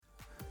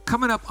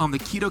Coming up on the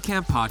Keto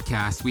Camp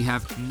podcast, we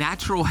have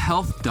natural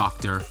health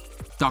doctor,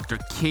 Dr.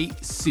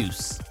 Kayte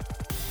Susse.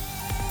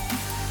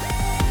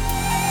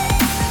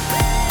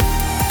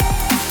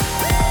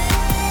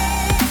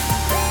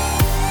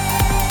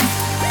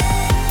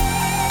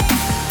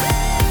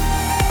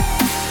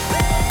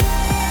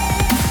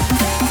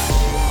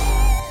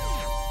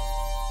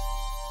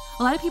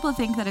 A lot of people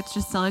think that it's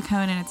just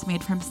silicone and it's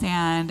made from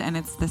sand and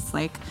it's this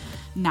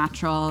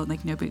natural,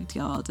 no big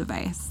deal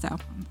device. So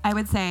I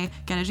would say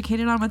get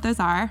educated on what those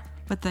are,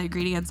 what the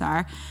ingredients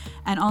are,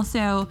 and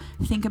also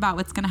think about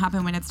what's going to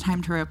happen when it's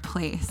time to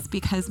replace,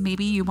 because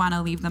maybe you want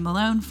to leave them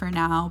alone for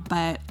now,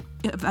 but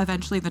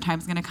eventually the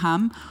time's going to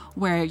come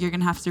where you're going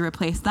to have to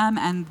replace them,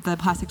 and the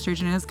plastic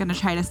surgeon is going to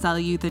try to sell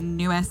you the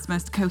newest,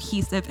 most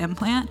cohesive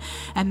implant,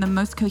 and the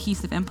most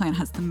cohesive implant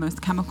has the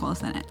most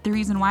chemicals in it. The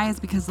reason why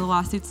is because the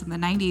lawsuits in the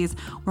 90s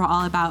were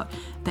all about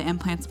the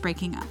implants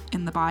breaking up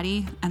in the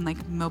body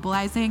and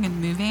mobilizing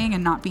and moving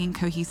and not being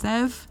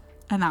cohesive,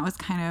 and that was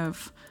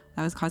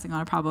causing a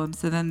lot of problems.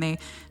 So then they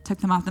took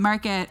them off the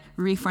market,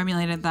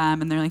 reformulated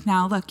them, and they're like,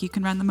 now look, you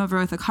can run them over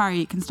with a car,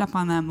 you can step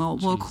on them.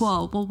 Well,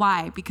 cool. Well,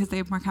 why? Because they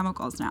have more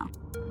chemicals now.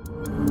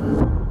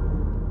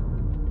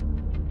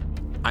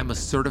 I'm a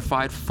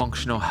certified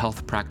functional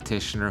health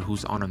practitioner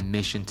who's on a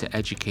mission to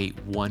educate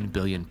 1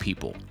 billion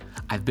people.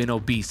 I've been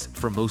obese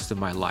for most of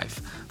my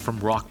life. From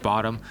rock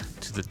bottom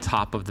to the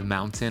top of the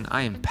mountain,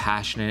 I am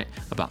passionate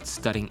about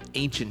studying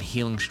ancient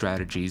healing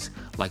strategies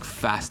like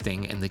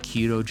fasting and the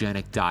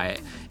ketogenic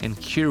diet and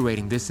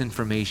curating this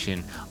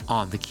information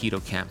on the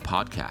Keto Camp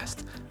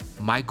podcast.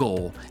 My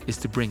goal is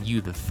to bring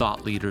you the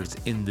thought leaders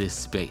in this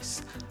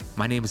space.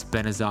 My name is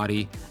Ben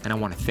Azadi, and I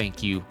want to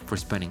thank you for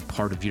spending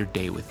part of your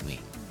day with me.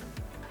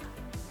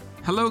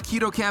 Hello,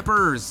 Keto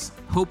Campers.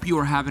 Hope you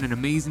are having an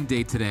amazing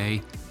day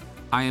today.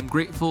 I am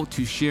grateful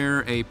to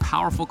share a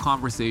powerful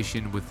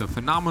conversation with the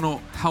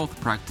phenomenal health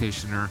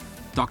practitioner,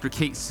 Dr.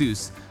 Kayte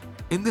Susse.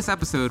 In this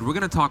episode, we're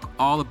going to talk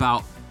all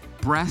about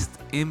breast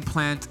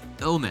implant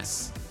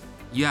illness.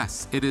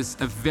 Yes, it is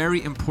a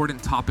very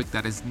important topic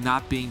that is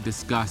not being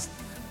discussed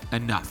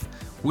enough.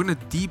 We're going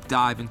to deep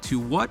dive into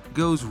what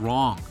goes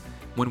wrong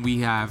when we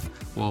have,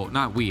 I'm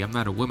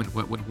not a woman,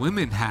 but when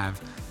women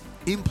have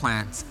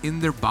implants in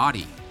their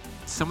body.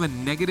 Some of the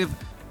negative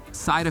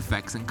side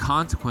effects and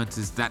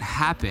consequences that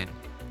happen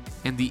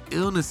and the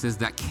illnesses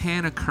that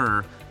can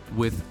occur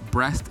with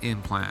breast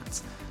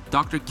implants.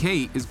 Dr.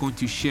 Kayte is going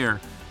to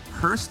share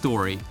her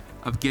story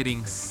of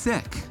getting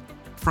sick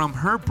from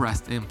her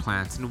breast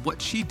implants and what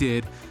she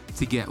did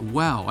to get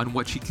well and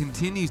what she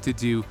continues to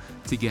do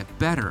to get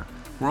better.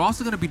 We're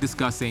also going to be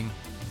discussing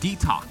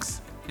detox.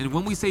 And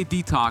when we say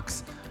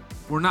detox,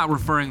 we're not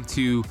referring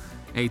to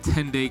a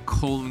 10-day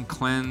colon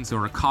cleanse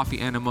or a coffee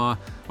enema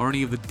or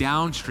any of the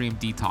downstream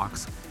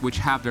detox, which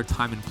have their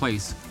time and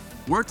place.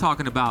 We're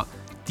talking about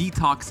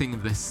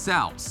detoxing the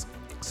cells.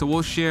 So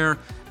we'll share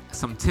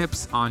some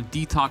tips on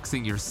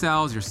detoxing your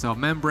cells, your cell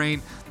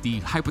membrane, the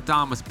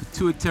hypothalamus,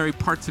 pituitary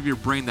parts of your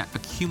brain that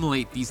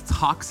accumulate these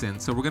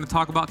toxins. So we're going to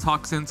talk about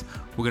toxins,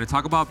 we're going to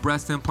talk about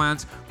breast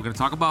implants, we're going to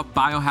talk about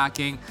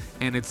biohacking,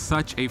 and it's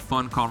such a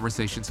fun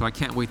conversation. So I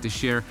can't wait to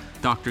share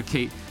Dr.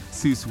 Kayte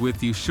Susse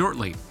with you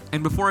shortly.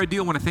 And before I do,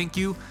 I want to thank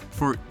you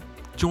for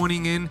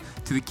joining in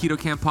to the Keto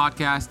Camp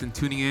podcast and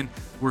tuning in.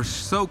 We're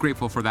so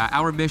grateful for that.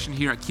 Our mission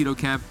here at Keto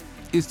Camp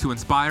is to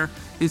inspire,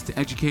 is to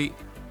educate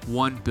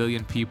 1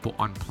 billion people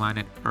on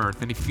planet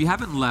Earth. And if you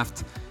haven't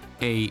left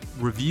a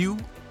review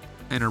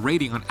and a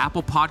rating on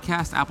Apple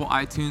Podcasts, Apple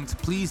iTunes,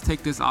 please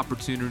take this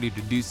opportunity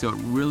to do so. It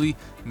really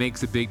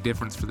makes a big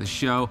difference for the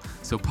show.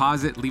 So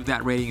pause it, leave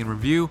that rating and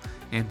review,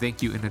 and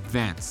thank you in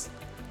advance.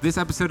 This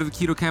episode of the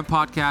Keto Camp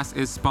podcast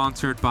is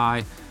sponsored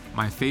by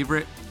my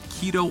favorite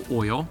keto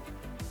oil,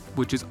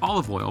 which is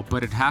olive oil,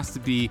 but it has to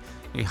be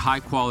a high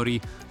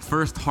quality,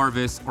 first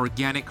harvest,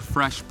 organic,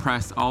 fresh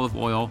pressed olive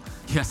oil.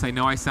 Yes, I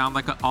know I sound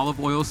like an olive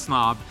oil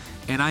snob,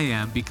 and I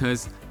am,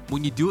 because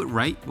when you do it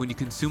right, when you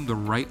consume the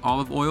right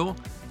olive oil,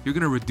 you're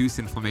going to reduce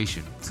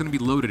inflammation. It's going to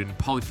be loaded in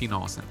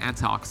polyphenols and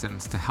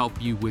antioxidants to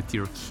help you with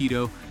your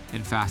keto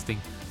and fasting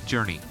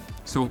journey.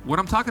 So what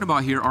I'm talking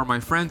about here are my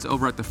friends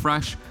over at the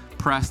Fresh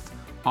Pressed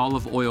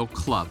Olive Oil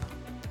Club.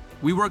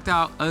 We worked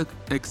out an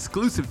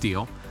exclusive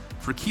deal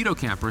for keto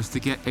campers to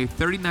get a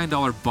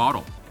 $39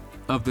 bottle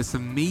of this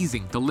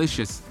amazing,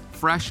 delicious,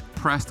 fresh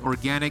pressed,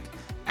 organic,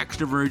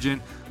 extra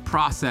virgin,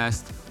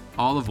 processed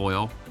olive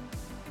oil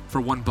for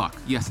 $1.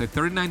 Yes, a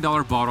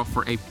 $39 bottle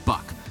for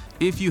 $1.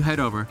 If you head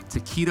over to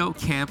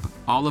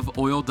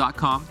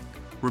ketocampoliveoil.com,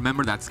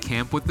 remember that's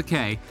camp with the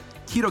K,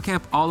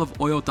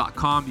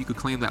 ketocampoliveoil.com, you could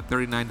claim that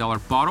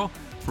 $39 bottle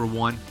for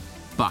 $1.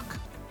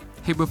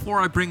 Hey,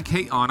 before I bring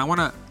Kayte on, I want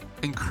to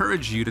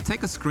encourage you to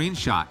take a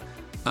screenshot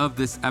of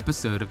this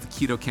episode of the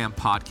Keto Camp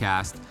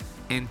podcast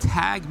and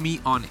tag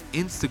me on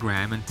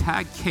Instagram and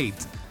tag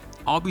Kayte.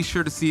 I'll be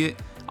sure to see it.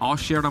 I'll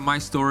share it on my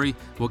story.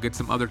 We'll get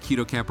some other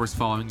keto campers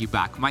following you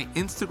back. My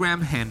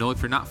Instagram handle,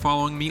 if you're not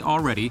following me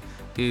already,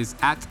 is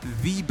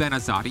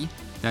 @thebenazadi.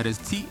 That is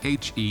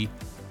TheBenazadi.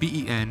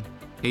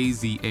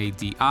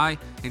 Azadi.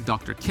 And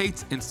Dr.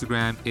 Kayte's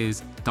Instagram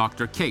is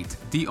Dr. Kayte,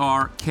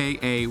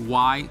 DrKayte.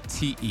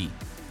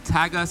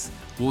 Tag us.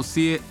 We'll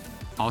see it.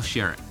 I'll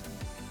share it.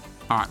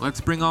 All right,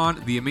 let's bring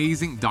on the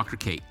amazing Dr.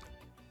 Kayte.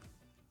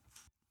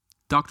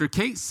 Dr.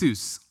 Kayte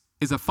Susse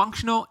is a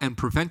functional and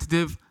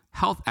preventative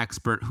health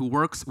expert who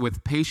works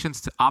with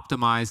patients to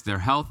optimize their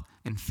health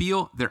and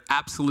feel their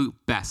absolute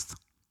best.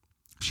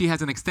 She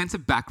has an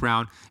extensive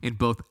background in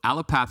both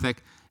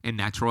allopathic and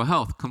natural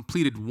health,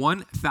 completed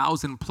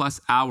 1,000 plus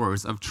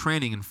hours of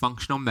training in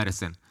functional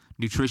medicine,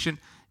 nutrition,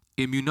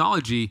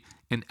 immunology,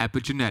 and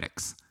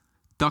epigenetics.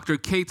 Dr.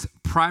 Kayte's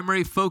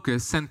primary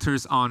focus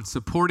centers on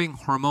supporting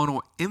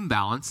hormonal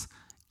imbalance,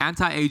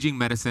 anti-aging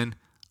medicine,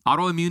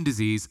 autoimmune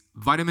disease,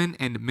 vitamin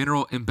and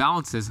mineral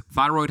imbalances,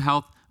 thyroid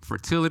health,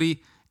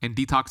 fertility, and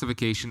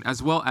detoxification,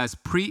 as well as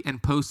pre-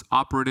 and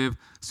post-operative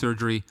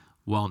surgery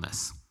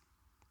wellness.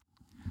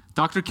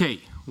 Dr.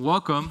 Kayte,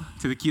 welcome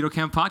to the Keto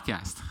Camp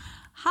podcast.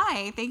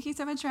 Hi, thank you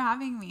so much for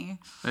having me.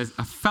 As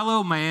a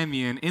fellow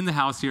Miamian in the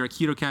house here at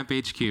Keto Camp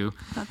HQ.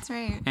 That's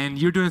right. And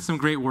you're doing some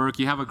great work.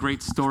 You have a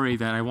great story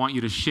that I want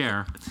you to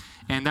share.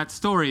 And that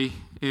story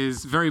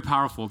is very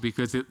powerful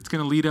because it's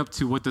going to lead up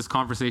to what this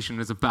conversation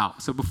is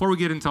about. So before we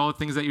get into all the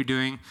things that you're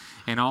doing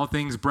and all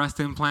things breast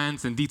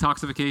implants and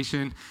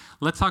detoxification,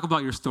 let's talk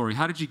about your story.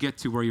 How did you get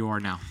to where you are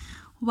now?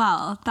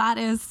 Well, that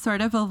is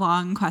sort of a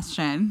long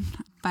question,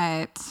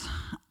 but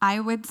I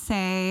would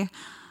say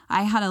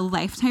I had a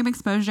lifetime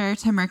exposure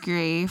to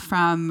mercury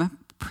from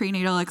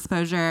prenatal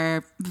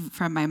exposure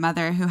from my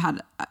mother, who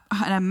had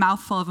a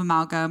mouthful of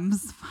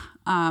amalgams,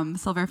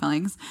 silver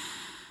fillings.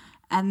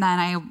 And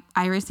then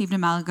I received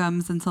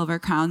amalgams and silver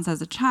crowns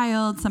as a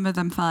child. Some of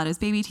them fell out as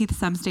baby teeth.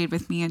 Some stayed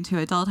with me into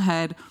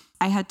adulthood.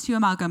 I had 2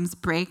 amalgams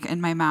break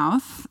in my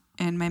mouth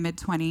in my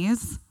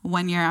mid-20s,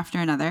 1 year after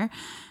another.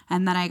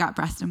 And then I got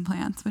breast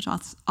implants, which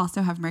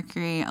also have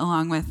mercury,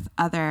 along with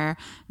other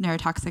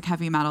neurotoxic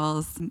heavy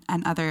metals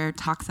and other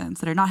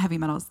toxins that are not heavy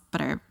metals,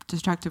 but are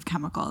destructive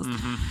chemicals.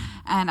 Mm-hmm.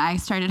 And I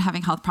started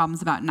having health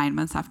problems about 9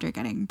 months after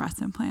getting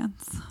breast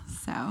implants.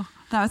 So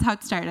that was how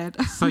it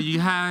started. So you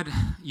had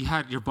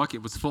your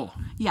bucket was full.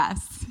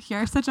 Yes.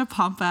 You're such a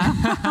pampa.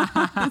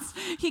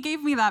 He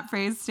gave me that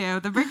phrase too.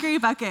 The mercury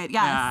bucket.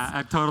 Yes.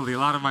 Yeah, totally. A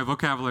lot of my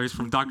vocabulary is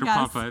from Dr. Yes.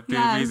 Pampa, the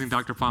amazing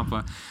Dr.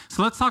 Pampa.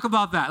 So let's talk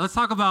about that. Let's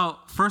talk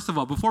about, first of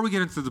all, before we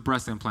get into the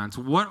breast implants,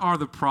 what are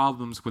the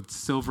problems with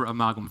silver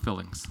amalgam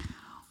fillings?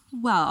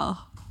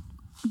 Well,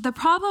 the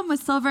problem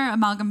with silver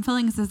amalgam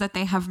fillings is that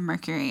they have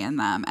mercury in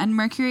them. And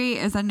mercury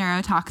is a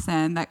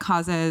neurotoxin that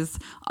causes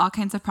all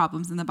kinds of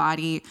problems in the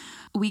body.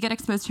 We get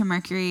exposed to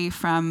mercury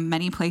from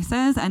many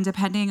places, and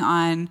depending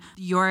on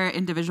your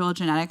individual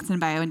genetics and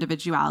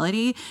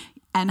bioindividuality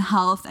and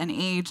health and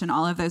age and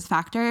all of those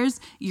factors,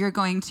 you're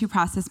going to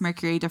process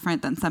mercury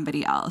different than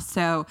somebody else.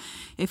 So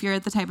if you're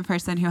the type of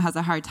person who has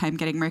a hard time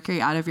getting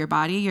mercury out of your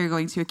body, you're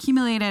going to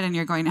accumulate it and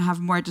you're going to have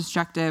more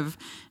destructive,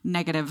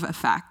 negative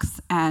effects.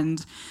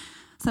 And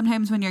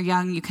sometimes when you're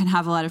young, you can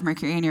have a lot of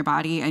mercury in your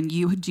body and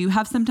you do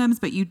have symptoms,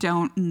 but you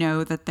don't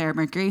know that they're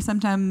mercury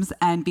symptoms.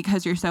 And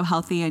because you're so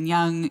healthy and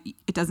young,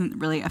 it doesn't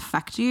really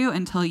affect you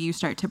until you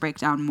start to break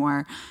down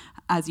more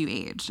as you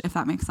age, if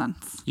that makes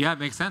sense. Yeah, it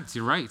makes sense.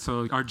 You're right.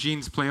 So our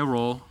genes play a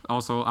role.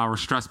 Also, our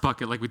stress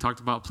bucket, like we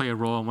talked about, play a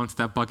role. And once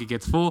that bucket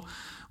gets full,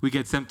 we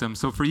get symptoms.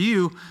 So for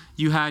you,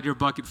 you had your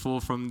bucket full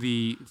from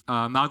the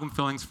amalgam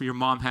fillings for your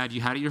mom had.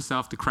 You had it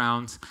yourself, the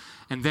crowns,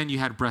 and then you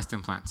had breast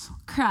implants.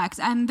 Correct.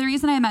 And the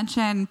reason I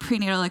mention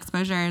prenatal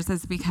exposures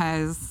is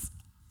because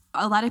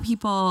a lot of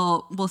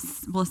people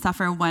will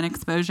suffer one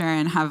exposure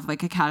and have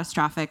like a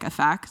catastrophic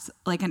effect,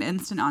 like an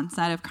instant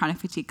onset of chronic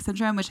fatigue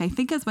syndrome, which I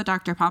think is what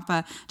Dr.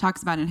 Pampa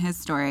talks about in his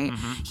story.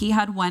 Mm-hmm. He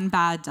had one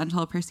bad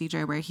dental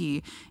procedure where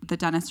the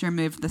dentist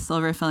removed the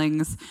silver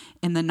fillings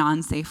in the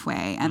non-safe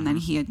way, and then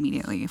he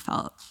immediately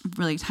felt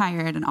really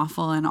tired and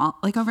awful and all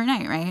like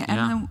overnight, right? Yeah. And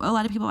then a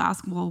lot of people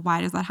ask, well, why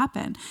does that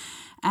happen?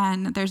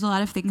 And there's a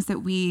lot of things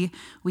that we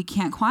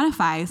can't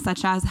quantify,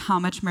 such as how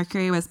much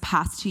mercury was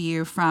passed to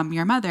you from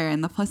your mother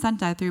in the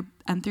placenta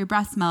through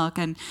breast milk.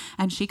 And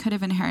she could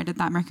have inherited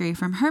that mercury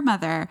from her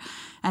mother,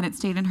 and it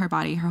stayed in her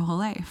body her whole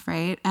life,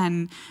 right?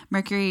 And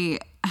mercury,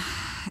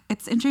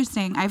 it's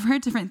interesting. I've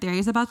heard different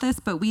theories about this,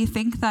 but we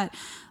think that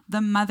the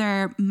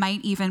mother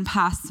might even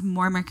pass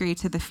more mercury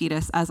to the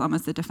fetus as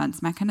almost a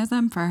defense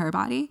mechanism for her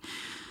body.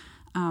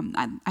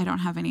 I don't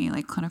have any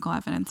like clinical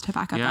evidence to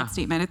back up that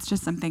statement. It's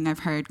just something I've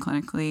heard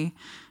clinically,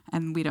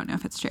 and we don't know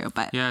if it's true.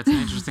 But yeah, it's an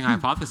interesting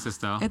hypothesis,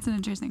 though. It's an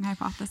interesting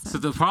hypothesis. So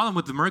the problem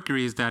with the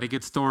mercury is that it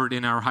gets stored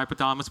in our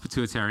hypothalamus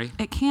pituitary.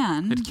 It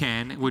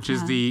can, which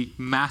is the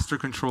master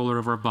controller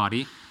of our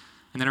body,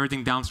 and then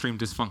everything downstream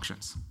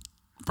dysfunctions.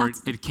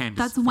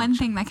 That's one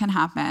thing that can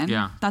happen.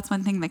 Yeah. That's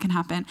one thing that can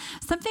happen.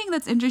 Something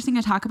that's interesting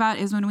to talk about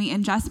is when we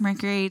ingest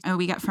mercury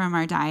we get from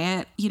our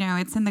diet,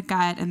 it's in the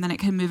gut and then it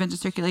can move into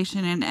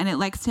circulation and it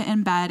likes to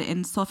embed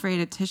in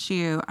sulfurated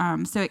tissue.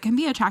 So it can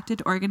be attracted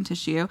to organ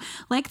tissue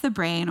like the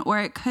brain,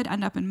 or it could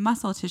end up in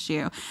muscle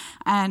tissue.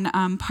 And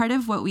part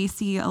of what we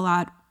see a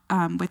lot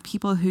with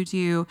people who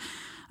do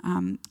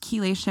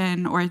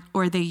chelation,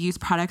 or they use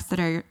products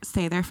that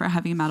say they're for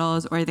heavy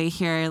metals, or they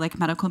hear like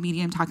medical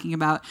medium talking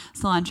about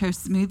cilantro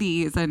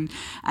smoothies and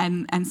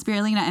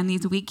spirulina and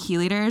these weak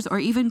chelators, or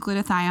even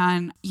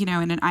glutathione,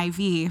 in an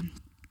IV.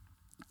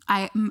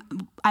 I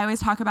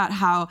always talk about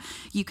how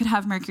you could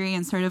have mercury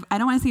in sort of, I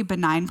don't want to say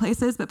benign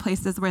places, but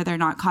places where they're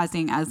not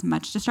causing as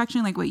much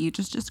destruction, like what you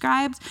just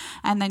described.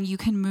 And then you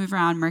can move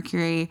around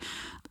mercury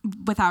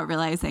without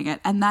realizing it.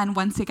 And then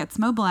once it gets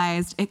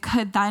mobilized, it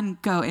could then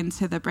go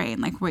into the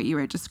brain, like what you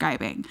were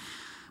describing,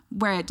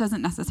 where it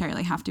doesn't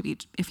necessarily have to be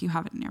if you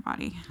have it in your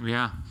body.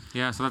 Yeah.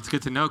 So that's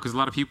good to know, because a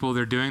lot of people,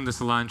 they're doing the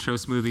cilantro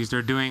smoothies,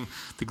 they're doing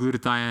the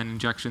glutathione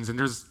injections, and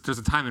there's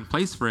a time and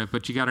place for it,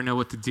 but you got to know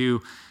what to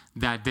do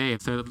that day.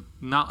 So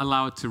not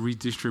allow it to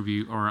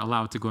redistribute or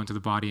allow it to go into the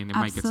body, and it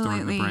might get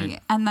stored in the brain.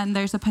 And then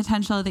there's a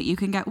potential that you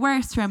can get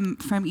worse from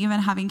even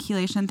having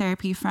chelation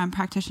therapy from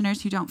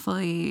practitioners who don't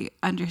fully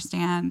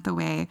understand the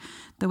way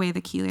the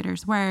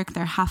chelators work,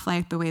 their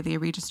half-life, the way they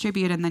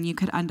redistribute, and then you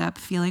could end up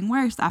feeling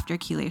worse after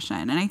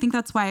chelation. And I think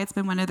that's why it's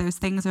been one of those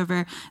things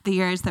over the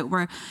years that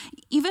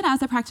even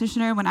as a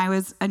practitioner, when I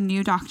was a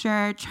new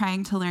doctor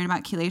trying to learn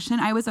about chelation,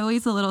 I was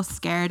always a little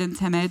scared and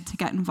timid to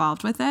get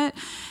involved with it.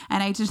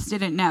 And I just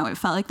didn't know. It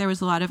felt like there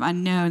was a lot of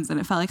unknowns, and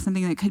it felt like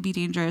something that could be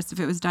dangerous if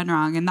it was done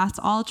wrong. And that's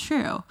all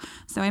true.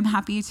 So I'm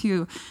happy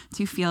to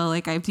feel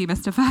like I've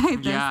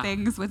demystified those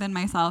things within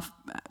myself,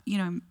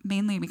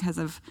 mainly because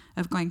of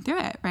going through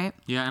it, right?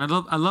 Yeah, and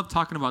I love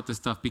talking about this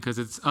stuff because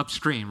it's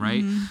upstream,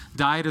 right? Mm-hmm.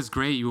 Diet is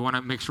great. You want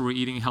to make sure we're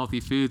eating healthy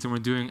foods and we're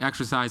doing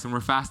exercise and we're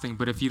fasting.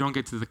 But if you don't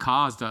get to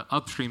the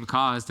upstream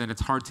cause, then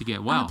it's hard to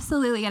get well.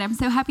 Absolutely. And I'm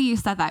so happy you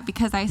said that,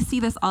 because I see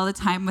this all the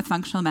time with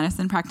functional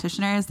medicine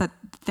practitioners, that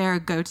their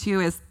go-to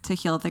is to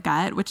heal the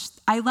gut, which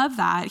I love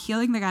that.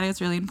 Healing the gut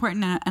is really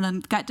important.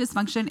 And gut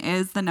dysfunction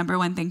is the number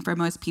one thing for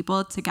most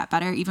people to get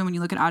better, even when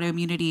you look at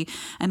autoimmunity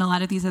and a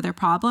lot of these other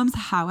problems.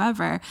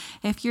 However,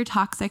 if you're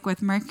toxic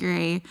with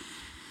mercury,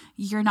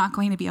 you're not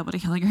going to be able to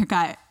heal your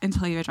gut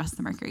until you address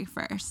the mercury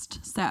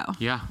first. So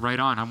yeah, right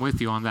on. I'm with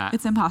you on that.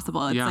 It's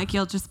impossible. It's like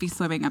you'll just be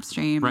swimming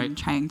upstream and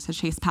trying to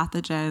chase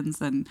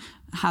pathogens and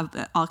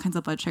have all kinds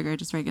of blood sugar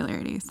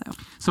dysregularity.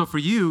 So for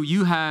you,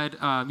 you had,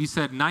 you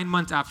said 9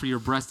 months after your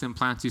breast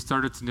implants, you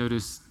started to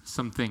notice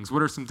some things.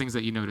 What are some things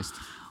that you noticed?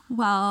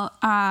 Well,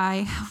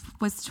 I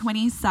was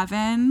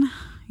 27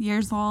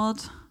 years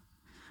old.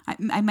 It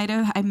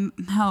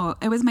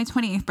was my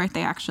 28th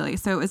birthday, actually.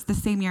 So it was the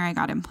same year I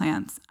got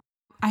implants.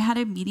 I had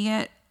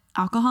immediate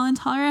alcohol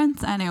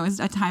intolerance, and it was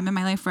a time in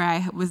my life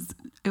where it was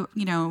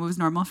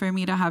normal for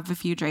me to have a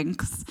few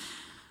drinks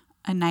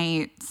a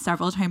night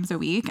several times a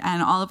week.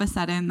 And all of a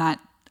sudden that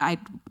I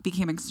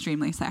became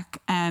extremely sick.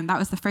 And that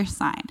was the first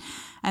sign.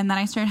 And then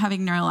I started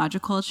having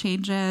neurological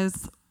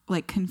changes,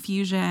 like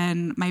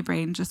confusion. My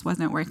brain just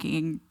wasn't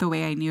working the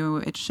way I knew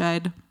it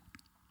should.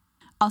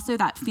 Also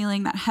that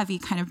feeling, that heavy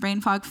kind of brain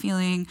fog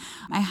feeling.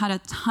 I had a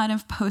ton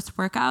of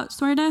post-workout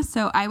soreness.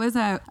 So I was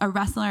a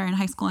wrestler in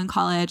high school and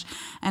college,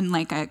 and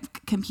I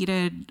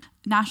competed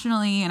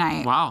nationally. And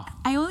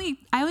I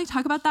only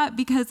talk about that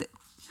because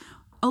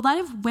a lot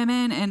of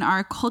women in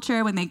our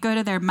culture, when they go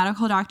to their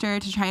medical doctor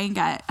to try and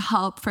get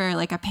help for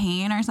like a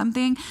pain or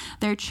something,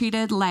 they're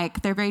treated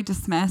like they're very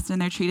dismissed,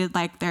 and they're treated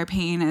like their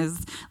pain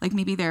is like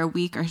maybe they're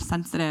weak or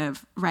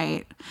sensitive,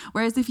 right?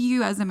 Whereas if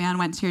you as a man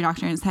went to your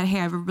doctor and said, hey,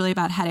 I have a really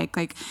bad headache,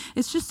 like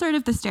it's just sort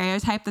of the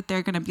stereotype that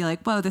they're going to be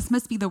like, whoa, this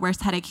must be the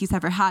worst headache he's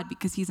ever had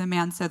because he's a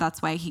man, so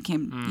that's why he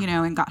came,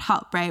 and got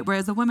help, right?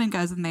 Whereas a woman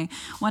goes and they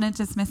want to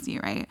dismiss you,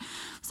 right?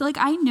 So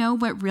I know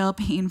what real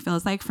pain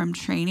feels like from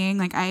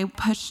training. I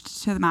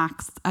pushed to the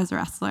max as a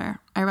wrestler.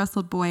 I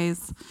wrestled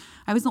boys.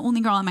 I was the only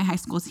girl on my high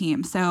school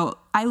team. So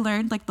I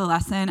learned the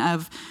lesson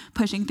of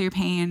pushing through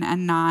pain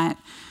and not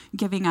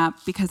giving up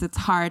because it's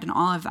hard and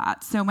all of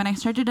that. So when I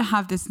started to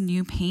have this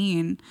new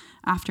pain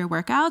after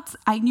workouts,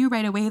 I knew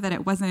right away that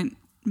it wasn't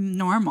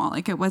normal.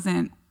 It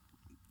wasn't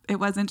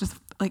just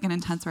an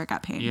intense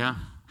workout pain. Yeah.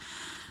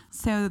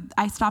 So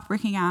I stopped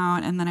working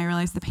out, and then I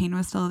realized the pain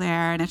was still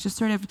there, and it just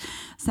sort of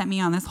sent me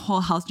on this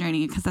whole health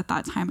journey, because at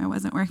that time I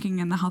wasn't working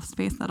in the health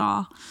space at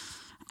all.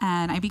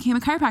 And I became a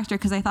chiropractor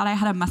because I thought I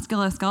had a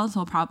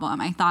musculoskeletal problem.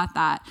 I thought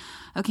that,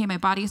 okay, my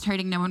body's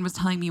hurting. No one was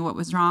telling me what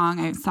was wrong.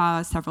 I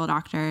saw several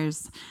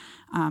doctors.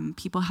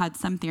 People had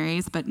some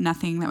theories, but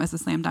nothing that was a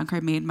slam dunk or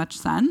made much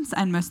sense.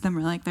 And most of them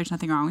were like, there's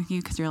nothing wrong with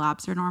you because your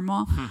labs are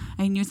normal.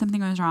 I knew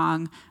something was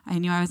wrong. I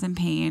knew I was in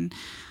pain.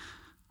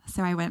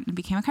 So I went and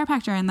became a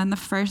chiropractor. And then the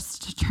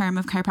first term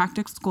of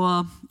chiropractic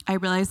school, I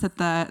realized that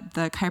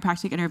the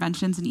chiropractic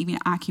interventions and even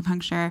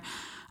acupuncture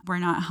were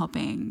not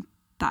helping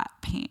that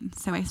pain.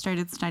 So I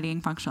started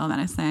studying functional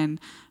medicine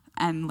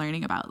and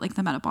learning about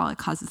the metabolic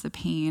causes of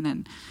pain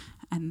and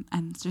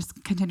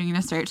just continuing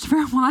to search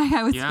for why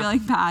I was feeling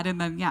bad.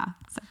 And then,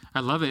 So. I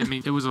love it. I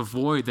mean, it was a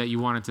void that you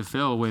wanted to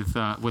fill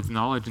with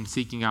knowledge and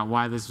seeking out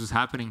why this was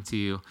happening to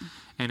you.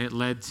 And it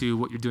led to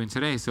what you're doing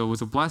today. So it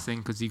was a blessing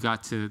because you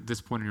got to this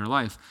point in your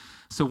life.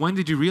 So when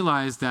did you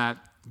realize that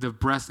the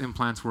breast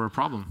implants were a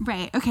problem.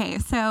 Right. Okay.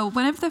 So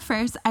one of the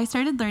first, I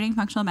started learning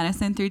functional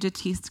medicine through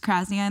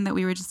Detox that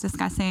we were just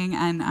discussing,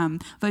 and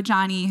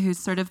Vojani, who's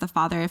sort of the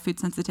father of food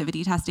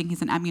sensitivity testing.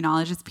 He's an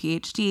immunologist,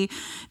 PhD.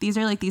 These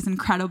are like these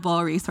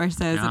incredible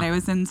resources. Yeah. And I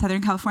was in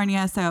Southern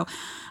California, so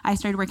I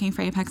started working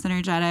for Apex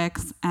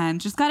Energetics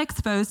and just got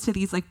exposed to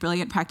these like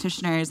brilliant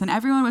practitioners, and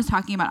everyone was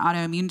talking about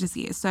autoimmune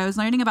disease. So I was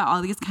learning about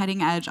all these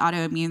cutting edge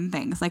autoimmune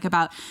things, like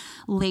about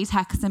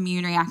latex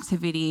immune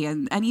reactivity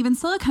and even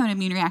silicone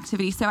immune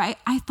reactivity. So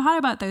I thought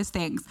about those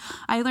things.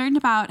 I learned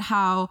about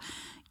how,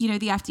 the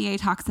FDA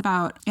talks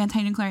about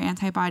anti-nuclear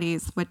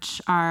antibodies,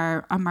 which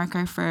are a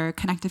marker for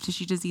connective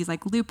tissue disease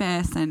like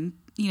lupus and,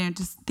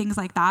 just things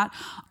like that,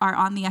 are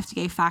on the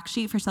FDA fact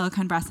sheet for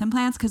silicone breast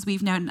implants, because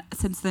we've known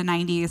since the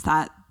 90s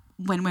that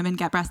when women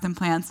get breast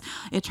implants,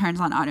 it turns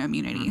on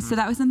autoimmunity. Mm-hmm. So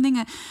that was something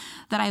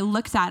that I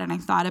looked at and I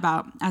thought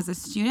about as a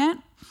student,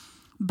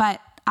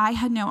 but I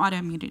had no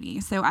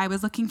autoimmunity. So I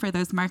was looking for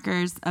those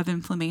markers of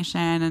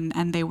inflammation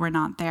and they were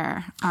not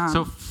there.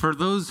 So for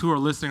those who are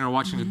listening or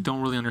watching who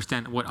don't really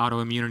understand what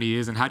autoimmunity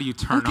is and how do you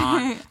turn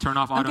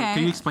off auto,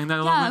 can you explain that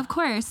a little bit? Yeah, of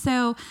course.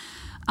 So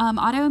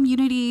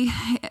autoimmunity,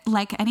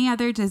 like any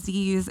other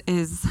disease,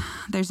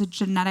 there's a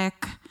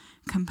genetic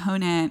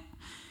component,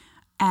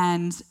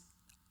 and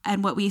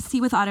what we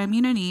see with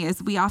autoimmunity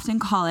is we often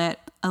call it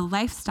a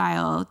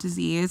lifestyle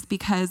disease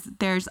because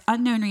there's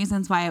unknown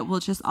reasons why it will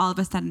just all of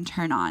a sudden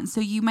turn on. So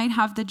you might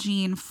have the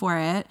gene for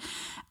it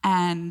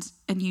and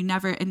it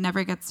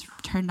never gets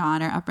turned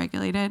on or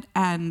upregulated.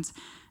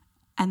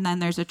 And then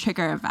there's a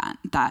trigger event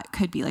that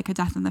could be like a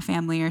death in the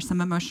family or some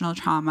emotional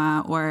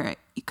trauma, or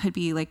it could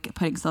be like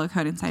putting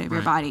silicone inside of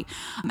your body.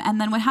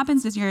 And then what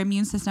happens is your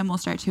immune system will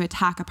start to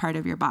attack a part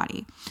of your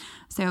body.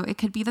 So it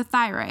could be the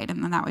thyroid,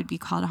 and then that would be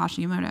called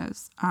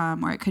Hashimoto's,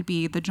 or it could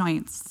be the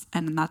joints,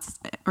 and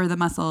or the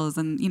muscles,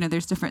 and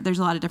there's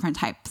a lot of different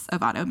types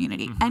of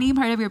autoimmunity. Mm-hmm. Any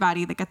part of your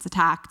body that gets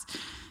attacked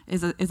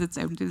is its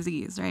own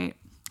disease, right?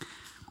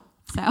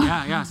 So.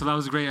 Yeah. So that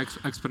was a great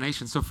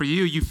explanation. So for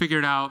you, you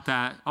figured out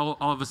that all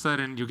of a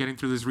sudden you're getting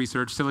through this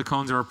research.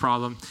 Silicones are a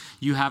problem.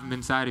 You have them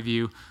inside of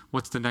you.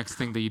 What's the next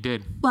thing that you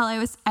did?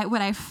 Well,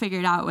 what I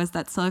figured out was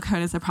that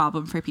silicone is a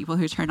problem for people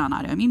who turn on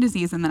autoimmune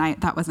disease, and then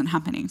that wasn't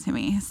happening to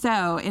me.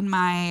 So in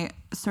my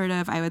sort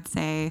of, I would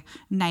say,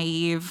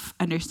 naive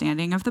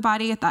understanding of the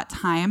body at that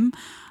time,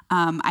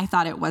 I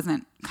thought it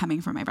wasn't coming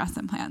from my breast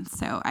implants.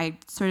 So I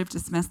sort of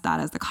dismissed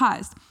that as the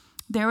cause.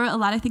 There were a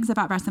lot of things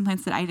about breast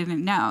implants that I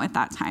didn't know at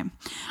that time.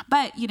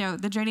 But,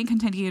 the journey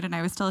continued, and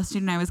I was still a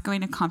student. I was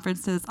going to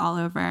conferences all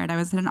over, and I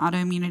was at an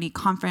autoimmunity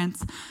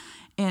conference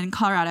in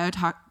Colorado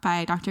taught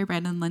by Dr.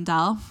 Brandon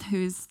Lindell,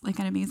 who's like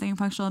an amazing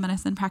functional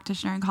medicine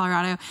practitioner in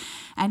Colorado.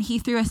 And he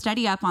threw a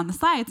study up on the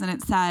slides, and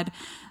it said,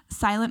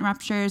 silent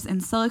ruptures in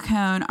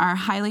silicone are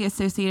highly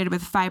associated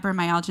with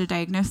fibromyalgia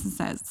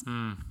diagnoses.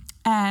 Mm.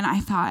 And I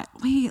thought,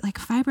 wait, like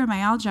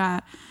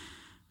fibromyalgia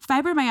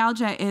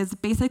is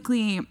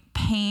basically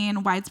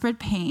pain, widespread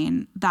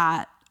pain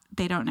that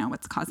they don't know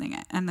what's causing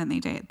it. And then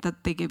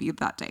they give you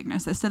that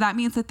diagnosis. So that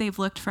means that they've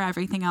looked for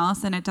everything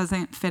else and it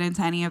doesn't fit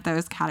into any of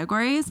those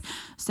categories.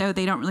 So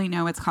they don't really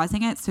know what's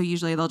causing it. So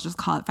usually they'll just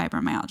call it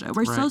fibromyalgia.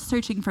 We're still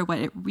searching for what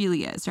it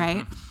really is,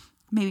 right? Mm-hmm.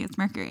 Maybe it's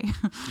mercury.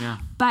 Yeah.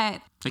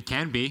 But it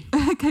can be.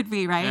 It could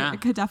be, right? Yeah.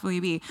 It could definitely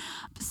be.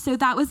 So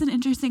that was an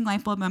interesting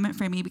light bulb moment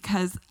for me,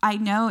 because I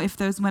know if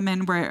those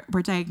women were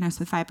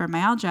diagnosed with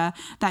fibromyalgia,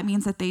 that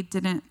means that they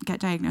didn't get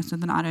diagnosed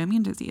with an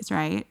autoimmune disease,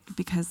 right?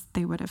 Because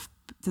they would have,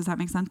 does that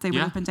make sense? They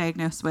would have been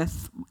diagnosed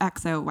with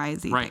X, O, Y,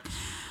 Z. Right.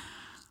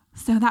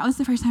 So that was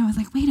the first time I was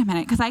like, wait a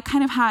minute, because I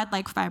kind of had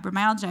like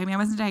fibromyalgia. I mean, I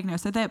wasn't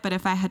diagnosed with it, but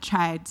if I had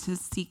tried to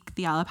seek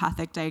the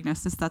allopathic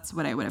diagnosis, that's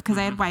what I would have, because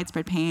I had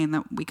widespread pain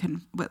that we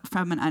couldn't,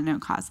 from an unknown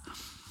cause.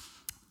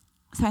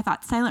 So I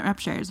thought, silent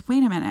ruptures,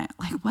 wait a minute,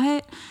 like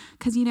what?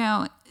 Because,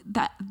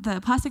 that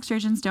the plastic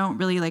surgeons don't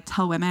really like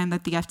tell women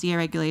that the FDA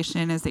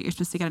regulation is that you're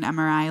supposed to get an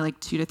MRI like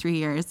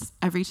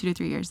every 2 to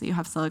 3 years that you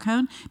have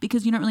silicone,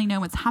 because you don't really know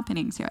what's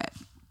happening to it.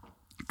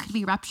 Could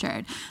be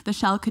ruptured. The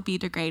shell could be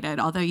degraded,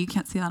 although you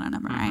can't see that on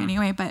MRI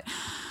anyway. But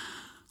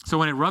so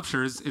when it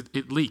ruptures,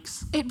 it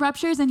leaks. It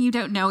ruptures and you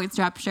don't know it's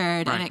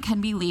ruptured, and it can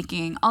be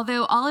leaking.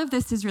 Although all of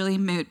this is really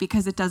moot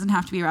because it doesn't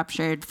have to be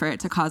ruptured for it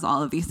to cause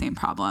all of these same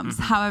problems.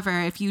 Mm-hmm. However,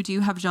 if you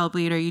do have gel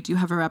bleed or you do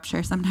have a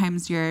rupture,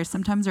 sometimes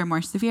they're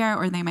more severe,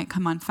 or they might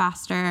come on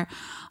faster,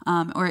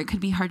 or it could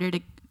be harder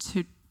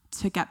to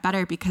get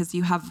better because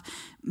you have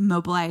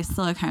mobilized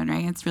silicone,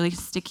 right? It's really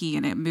sticky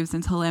and it moves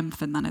into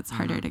lymph, and then it's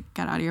harder to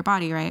get out of your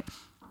body, right?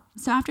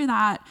 So after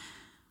that,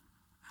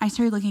 I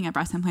started looking at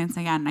breast implants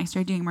again, and I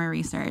started doing more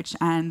research.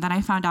 And then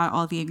I found out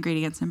all the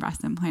ingredients in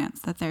breast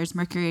implants, that there's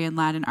mercury and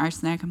lead and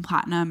arsenic and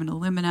platinum and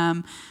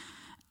aluminum.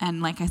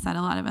 And like I said,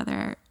 a lot of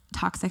other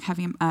toxic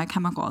heavy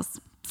chemicals.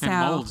 And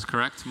molds,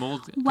 correct?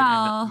 Mold,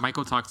 well, and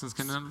mycotoxins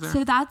can end there?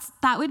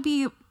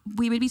 So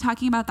we would be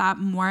talking about that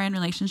more in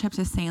relationship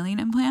to saline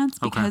implants,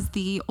 because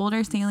the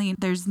older saline,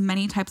 there's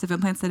many types of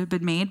implants that have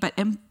been made, but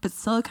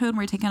silicone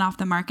were taken off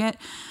the market,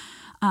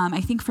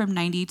 I think from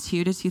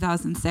 92 to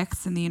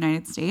 2006 in the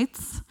United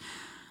States.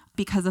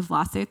 because of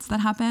lawsuits that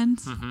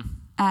happened.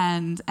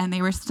 And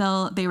they were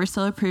still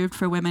approved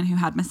for women who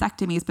had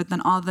mastectomies, but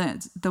then all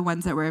the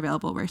ones that were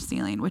available were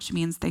saline, which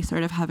means they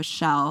sort of have a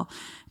shell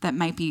that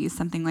might be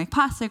something like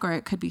plastic, or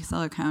it could be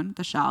silicone,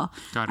 the shell.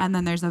 And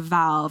then there's a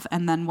valve,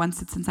 and then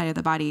once it's inside of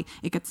the body,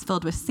 it gets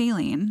filled with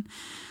saline,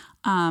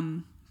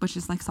 which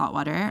is like salt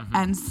water.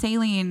 And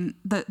saline,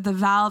 the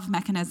valve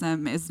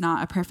mechanism is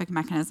not a perfect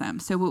mechanism.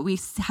 So what we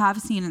have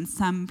seen in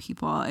some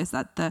people is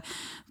that the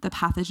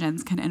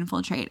pathogens can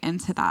infiltrate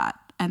into that,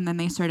 and then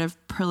they sort of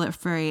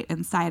proliferate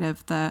inside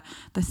of the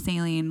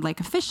saline like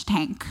a fish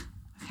tank.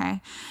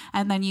 Okay.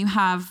 And then you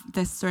have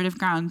this sort of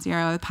ground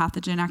zero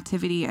pathogen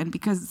activity. And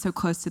because it's so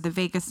close to the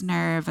vagus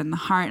nerve and the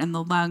heart and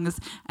the lungs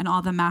and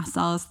all the mast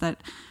cells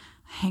that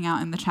hang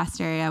out in the chest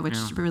area, which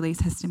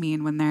release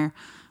histamine when they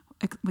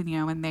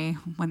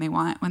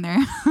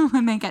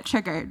get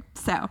triggered.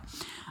 So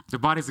the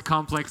body's a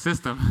complex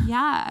system.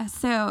 Yeah.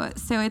 So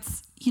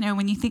it's,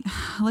 when you think,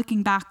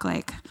 looking back,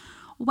 like,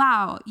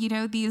 wow,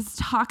 these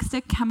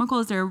toxic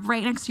chemicals are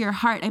right next to your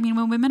heart. I mean,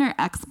 when women are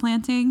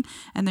explanting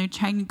and they're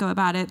trying to go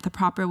about it the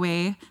proper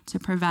way to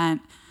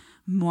prevent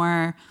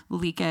more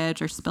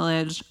leakage or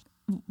spillage,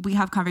 we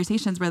have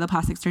conversations where the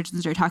plastic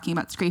surgeons are talking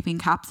about scraping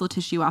capsule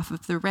tissue off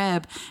of the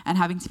rib and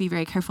having to be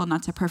very careful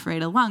not to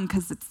perforate a lung,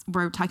 because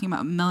we're talking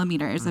about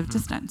millimeters of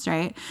distance,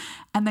 right?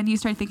 And then you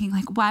start thinking,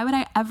 like, why would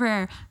I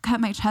ever cut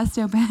my chest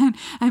open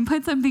and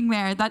put something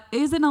there that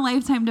isn't a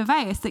lifetime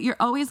device that you're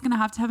always going to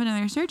have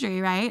another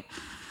surgery, right?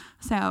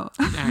 So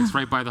and it's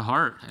right by the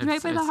heart.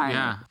 Right by the heart.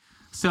 Yeah.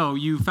 So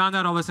you found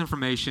out all this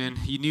information.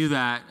 You knew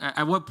that.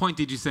 At what point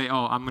did you say,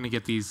 oh, I'm going to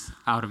get these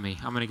out of me?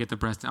 I'm going to get the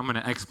breast. I'm going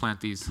to explant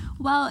these.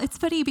 Well, it's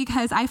funny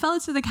because I fell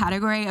into the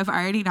category of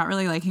already not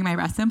really liking my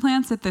breast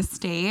implants at this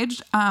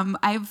stage.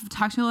 I've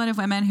talked to a lot of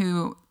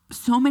women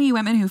so many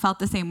women who felt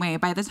the same way.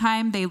 By the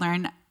time they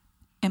learned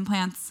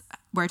implants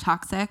were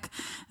toxic,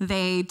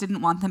 they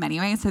didn't want them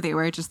anyway. So they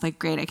were just like,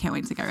 great, I can't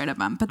wait to get rid of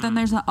them. But then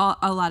there's a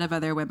lot of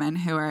other women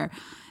who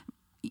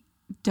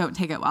don't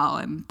take it well,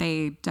 and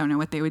they don't know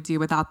what they would do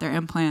without their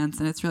implants,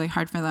 and it's really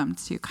hard for them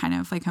to kind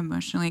of like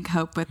emotionally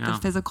cope with the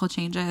physical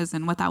changes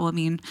and what that will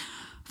mean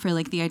for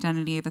like the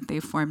identity that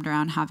they've formed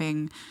around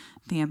having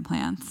the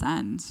implants.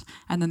 And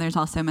then there's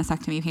also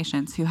mastectomy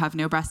patients who have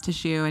no breast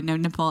tissue and no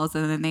nipples,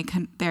 and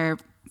then they're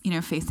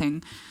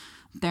facing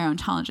their own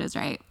challenges,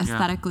 right?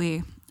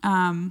 Aesthetically.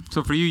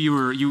 So for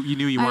you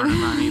knew you weren't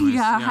around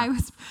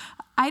anyways.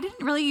 I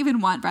didn't really even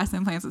want breast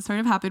implants. It sort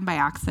of happened by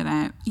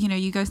accident.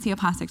 You go see a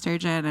plastic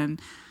surgeon,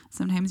 and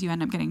sometimes you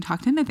end up getting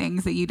talked into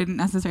things that you didn't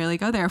necessarily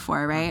go there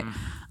for, right?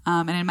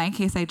 And in my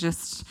case, I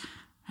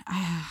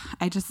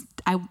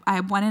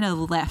wanted a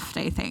lift,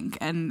 I think.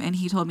 And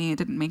he told me it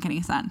didn't make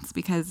any sense,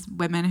 because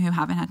women who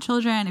haven't had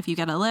children, if you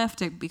get a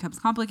lift, it becomes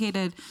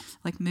complicated,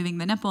 like moving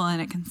the nipple,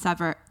 and it can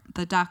sever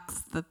the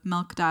ducts, the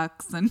milk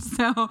ducts. And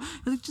so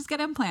just get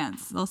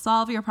implants. They'll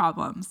solve your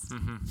problems.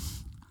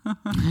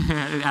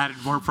 It added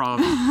more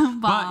problems.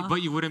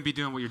 But you wouldn't be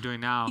doing what you're doing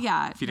now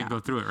if you didn't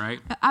go through it, right?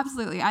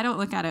 Absolutely. I don't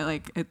look at it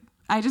like it.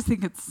 I just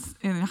think it's,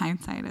 in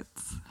hindsight,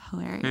 it's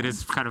hilarious. It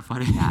is kind of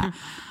funny. Yeah.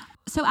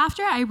 So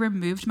after I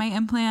removed my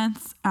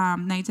implants,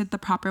 and I did the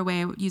proper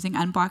way using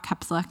unblocked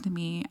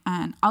capsulectomy,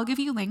 and I'll give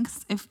you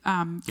links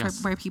for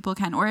where people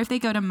can, or if they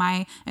go to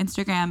my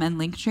Instagram and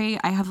Linktree,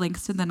 I have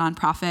links to the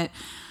nonprofit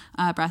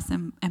breast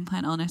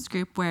implant illness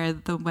group, where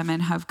the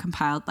women have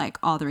compiled like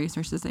all the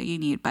resources that you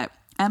need. But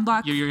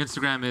unblocked. Your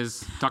Instagram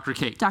is Dr.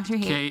 Kayte. Dr.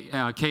 Kayte.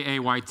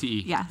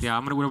 Kayte. Yes. Yeah,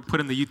 we'll put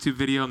in the YouTube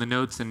video in the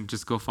notes, and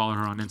just go follow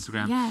her on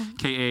Instagram. Yeah.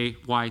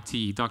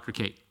 Kayte, Dr.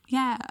 Kayte.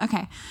 Yeah.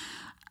 Okay.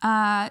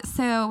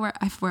 So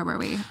where were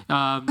we?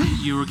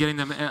 You were getting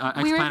them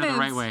explanted the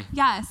right way.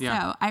 Yes.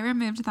 Yeah. So I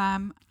removed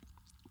them.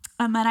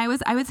 And then I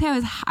would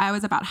say I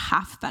was about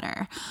half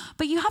better.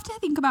 But you have to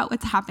think about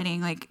what's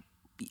happening. Like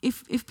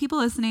if people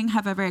listening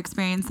have ever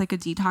experienced like a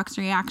detox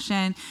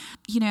reaction,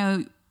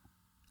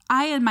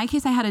 in my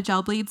case, I had a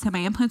gel bleed, so my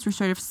implants were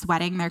sort of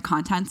sweating their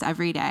contents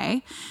every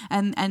day.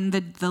 And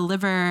the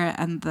liver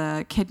and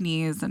the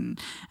kidneys and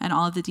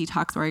all of the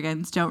detox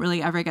organs don't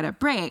really ever get a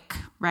break,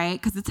 right?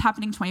 Because it's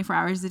happening 24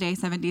 hours a day,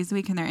 7 days a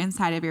week, and they're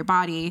inside of your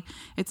body.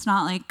 It's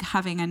not like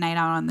having a night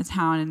out on the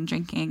town and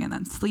drinking and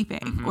then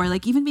sleeping. Or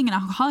like even being an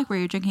alcoholic where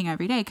you're drinking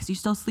every day because you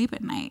still sleep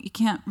at night. You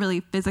can't really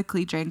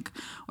physically drink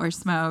or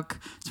smoke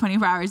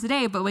 24 hours a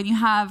day. But when you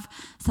have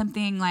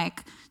something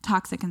like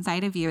toxic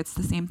inside of you, it's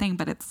the same thing,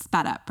 but it's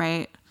sped up,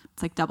 right?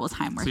 It's like double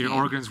time working. So your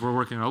organs were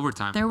working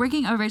overtime. They're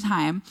working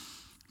overtime,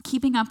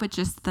 keeping up with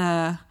just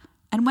and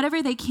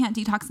whatever they can't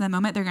detox in the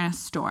moment, they're going to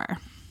store.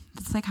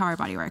 That's like how our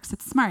body works.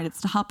 It's smart.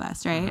 It's to help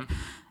us, right?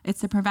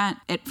 It's to prevent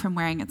it from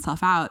wearing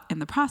itself out in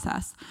the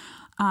process.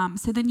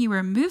 So then you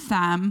remove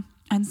them,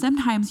 and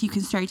sometimes you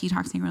can start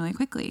detoxing really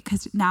quickly,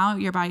 because now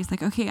your body's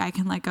like, okay, I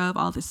can let go of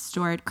all this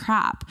stored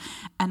crap.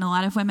 And a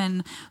lot of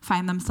women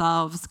find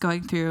themselves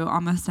going through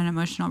almost an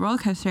emotional roller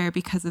coaster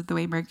because of the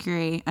way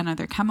mercury and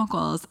other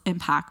chemicals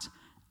impact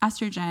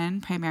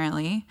estrogen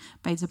primarily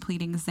by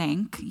depleting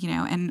zinc,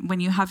 and when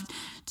you have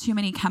too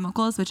many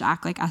chemicals which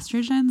act like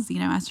estrogens,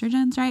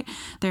 xenoestrogens, right?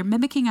 They're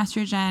mimicking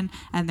estrogen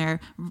and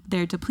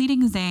they're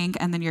depleting zinc,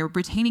 and then you're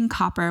retaining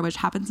copper, which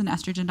happens in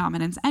estrogen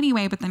dominance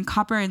anyway, but then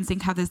copper and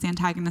zinc have this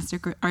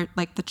antagonistic or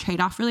like the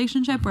trade-off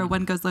relationship where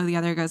one goes low, the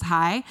other goes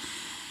high.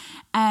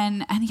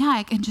 And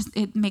yeah,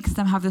 it makes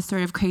them have this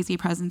sort of crazy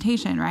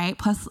presentation, right?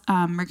 Plus,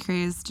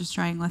 mercury is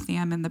destroying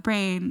lithium in the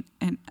brain,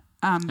 and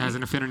has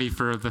an affinity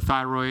for the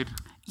thyroid.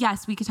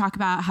 Yes, we could talk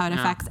about how it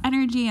affects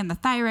energy and the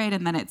thyroid,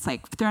 and then it's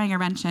like throwing a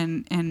wrench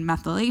in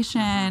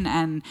methylation,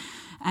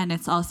 and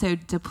it's also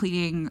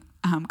depleting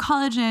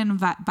collagen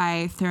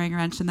by throwing a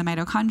wrench in the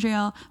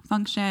mitochondrial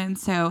function.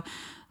 So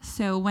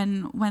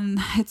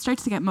when it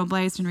starts to get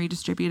mobilized and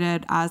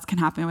redistributed, as can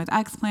happen with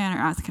Explant, or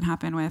as can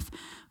happen with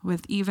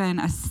even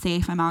a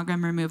safe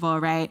amalgam removal,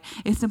 right?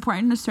 It's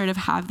important to sort of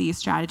have these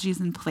strategies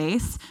in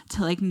place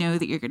to like know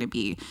that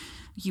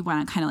you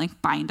want to kind of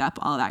like bind up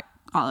all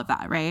of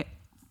that, right?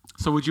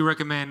 So would you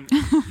recommend?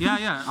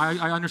 Yeah,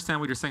 I understand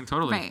what you're saying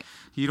totally. Right.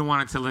 You don't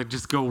want it to like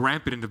just go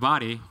rampant in the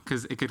body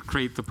because it could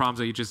create the problems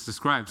that you just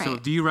described. Right. So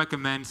do you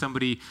recommend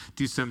somebody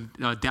do some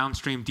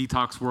downstream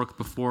detox work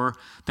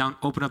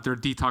open up their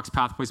detox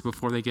pathways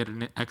before they get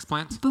an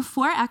explant?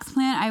 Before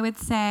explant, I would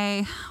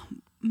say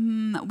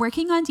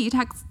working on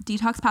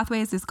detox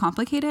pathways is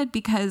complicated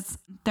because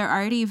they're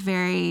already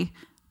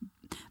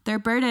they're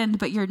burdened,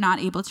 but you're not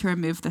able to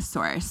remove the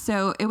source.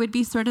 So it would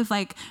be sort of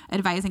like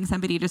advising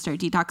somebody to start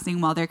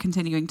detoxing while they're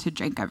continuing to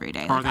drink every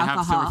day. Or like they alcohol.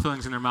 have silver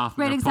fillings in their mouth.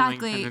 Right,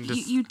 exactly.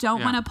 Just, you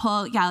don't want to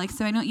pull,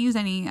 so I don't use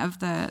any of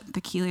the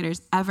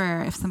chelators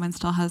ever if someone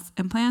still has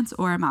implants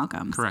or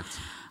amalgams. Correct.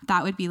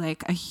 That would be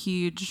like a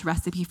huge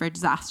recipe for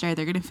disaster.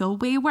 They're going to feel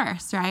way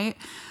worse, right?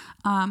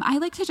 I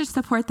like to just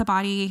support the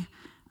body,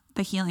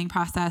 the healing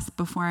process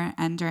before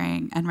and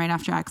during and right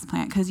after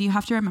explant, because you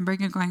have to remember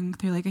you're going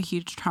through like a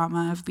huge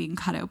trauma of being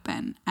cut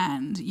open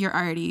and you're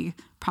already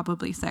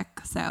probably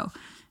sick. So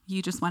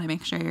you just want to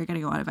make sure you're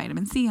getting a lot of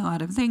vitamin C, a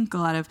lot of zinc, a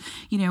lot of,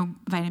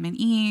 vitamin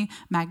E,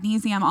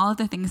 magnesium, all of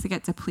the things that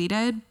get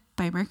depleted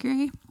by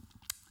mercury.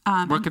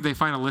 Where could they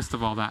find a list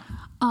of all that?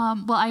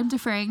 Well, I'm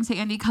deferring to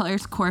Andy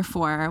Keller's Core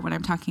 4 when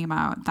I'm talking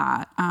about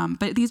that.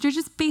 But these are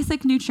just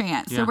basic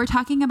nutrients. Yeah. So we're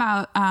talking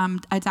about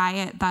a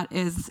diet that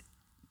is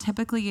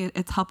typically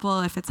it's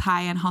helpful if it's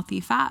high in healthy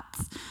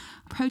fats,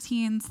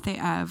 proteins, they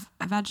have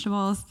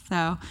vegetables.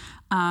 So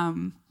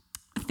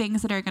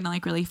things that are going to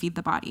like really feed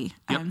the body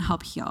and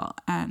help heal.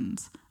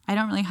 And I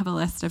don't really have a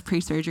list of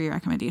pre-surgery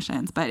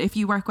recommendations, but if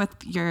you work with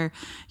your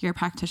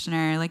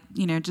practitioner, like,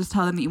 just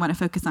tell them that you want to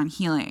focus on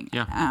healing,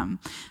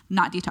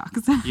 not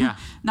detox,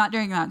 not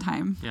during that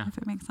time, if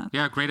it makes sense.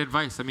 Yeah. Great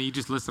advice. I mean, you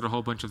just listed a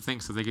whole bunch of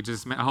things, so they could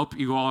I hope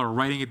you all are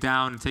writing it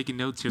down and taking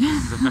notes here.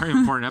 This is a very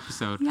important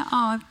episode. Well,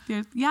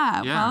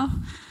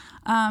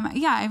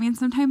 I mean,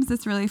 sometimes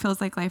this really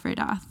feels like life or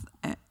death,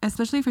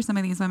 especially for some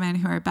of these women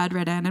who are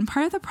bedridden. And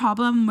part of the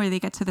problem where they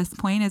get to this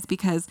point is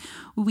because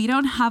we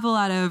don't have a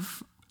lot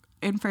of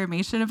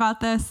information about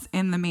this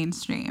in the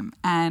mainstream,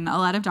 and a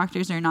lot of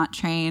doctors are not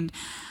trained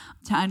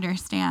to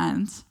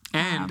understand.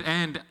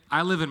 And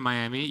I live in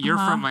Miami. You're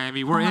from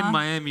Miami. We're in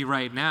Miami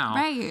right now.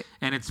 Right.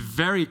 And it's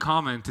very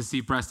common to see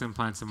breast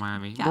implants in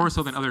Miami, Yes. more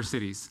so than other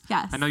cities.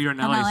 Yes. I know you're in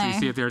LA, so you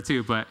see it there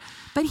too. But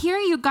here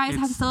you guys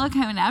have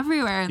silicone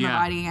everywhere in the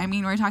body. I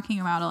mean, we're talking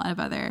about a lot of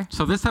other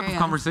So this type areas.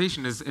 of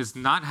conversation is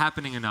not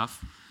happening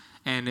enough.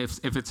 And if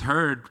it's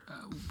heard,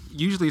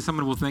 usually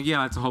someone will think,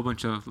 that's a whole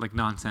bunch of like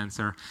nonsense,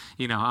 or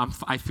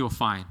I feel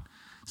fine.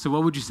 So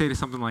what would you say to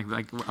something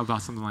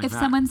about something like that? If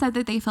someone said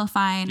that they feel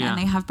fine and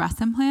they have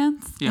breast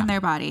implants in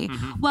their body,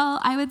 well,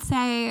 I would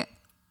say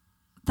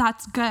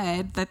that's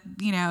good that,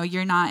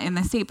 you're not in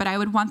the state, but I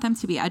would want them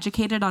to be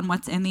educated on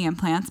what's in the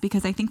implants,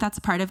 because I think that's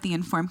part of the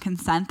informed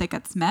consent that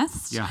gets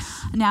missed.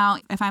 Yes. Now,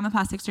 if I'm a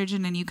plastic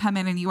surgeon and you come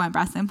in and you want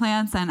breast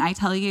implants and I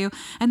tell you,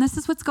 and this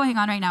is what's going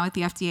on right now with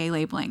the FDA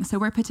labeling. So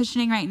we're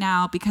petitioning right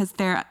now because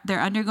they're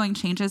undergoing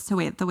changes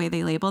to the way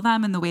they label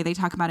them and the way they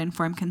talk about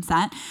informed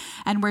consent.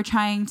 And we're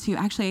trying to,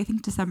 actually, I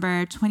think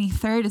December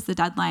 23rd is the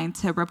deadline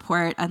to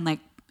report and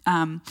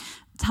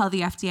tell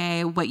the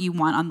FDA what you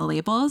want on the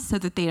labels so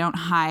that they don't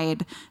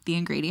hide the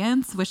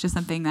ingredients, which is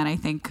something that I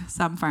think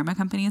some pharma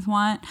companies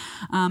want.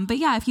 But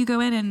if you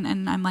go in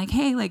and I'm like,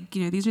 hey,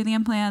 these are the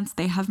implants.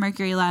 They have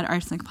mercury, lead,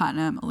 arsenic,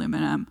 platinum,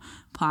 aluminum,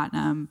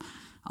 platinum,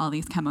 all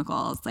these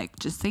chemicals,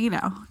 just so you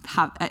know,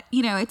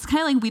 it's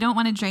kind of like we don't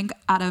want to drink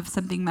out of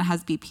something that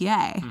has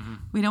BPA. Mm-hmm.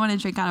 We don't want to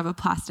drink out of a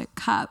plastic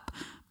cup.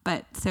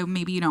 But so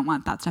maybe you don't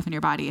want that stuff in your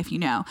body if you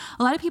know.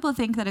 A lot of people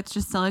think that it's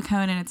just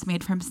silicone and it's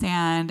made from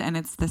sand and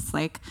it's this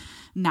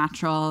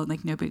natural,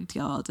 no big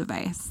deal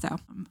device. So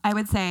I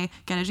would say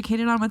get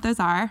educated on what those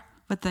are,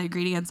 what the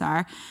ingredients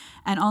are,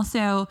 and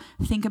also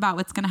think about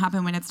what's going to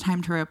happen when it's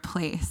time to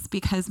replace,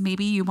 because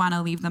maybe you want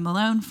to leave them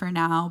alone for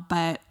now,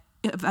 but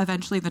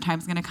eventually the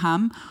time's going to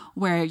come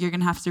where you're going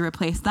to have to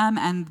replace them,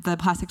 and the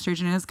plastic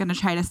surgeon is going to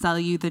try to sell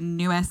you the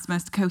newest,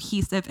 most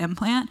cohesive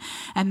implant,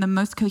 and the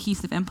most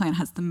cohesive implant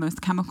has the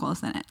most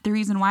chemicals in it. The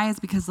reason why is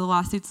because the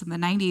lawsuits in the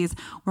 90s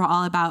were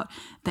all about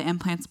the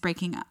implants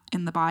breaking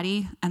in the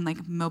body and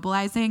like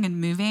mobilizing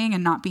and moving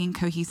and not being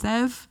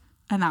cohesive,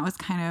 and that was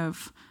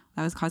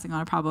causing a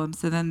lot of problems.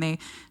 So then they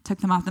took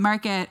them off the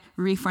market,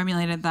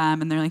 reformulated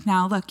them, and they're like,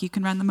 now look, you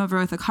can run them over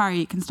with a car,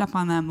 you can step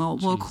on them. Well,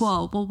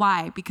 cool. Well,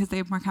 why? Because they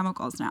have more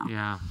chemicals now.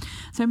 Yeah.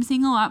 So I'm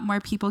seeing a lot more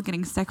people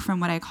getting sick from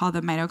what I call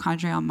the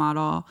mitochondrial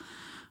model,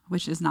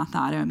 which is not the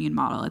autoimmune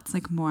model. It's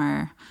like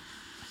more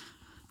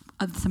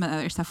of some of the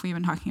other stuff we've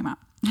been talking about.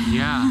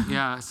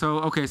 Yeah.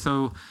 So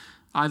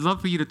I'd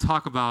love for you to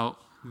talk about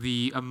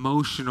the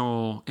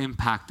emotional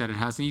impact that it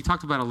has. And you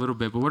talked about it a little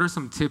bit, but what are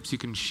some tips you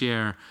can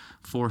share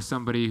for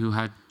somebody who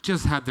had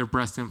just had their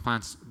breast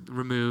implants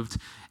removed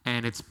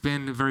and it's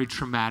been very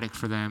traumatic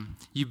for them?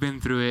 You've been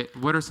through it.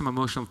 What are some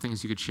emotional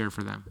things you could share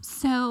for them?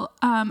 So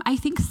I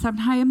think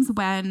sometimes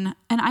and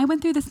I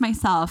went through this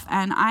myself,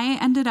 and I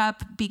ended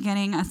up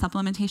beginning a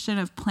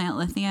supplementation of plant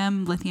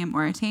lithium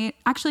orotate.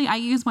 Actually, I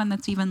use one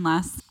that's even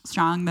less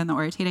strong than the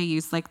orotate. I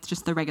use like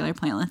just the regular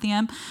plant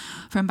lithium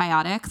from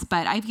Biotics,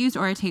 but I've used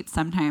orotate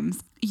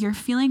sometimes. You're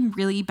feeling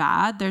really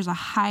bad. There's a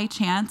high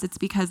chance it's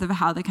because of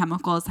how the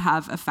chemicals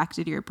have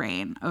affected your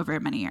brain over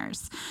many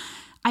years.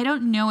 I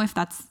don't know if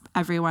that's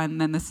everyone,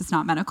 then this is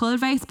not medical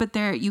advice, but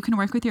you can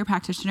work with your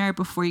practitioner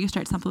before you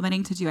start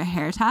supplementing to do a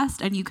hair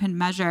test, and you can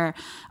measure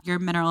your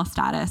mineral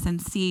status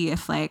and see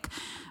if it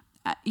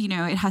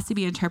has to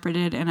be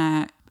interpreted in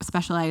a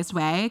specialized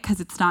way,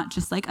 because it's not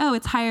just like, oh,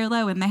 it's high or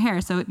low in the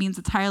hair, so it means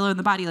it's high or low in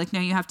the body. Like, no,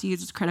 you have to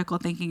use just critical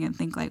thinking and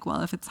think like,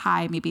 well, if it's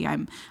high, maybe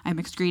I'm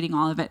excreting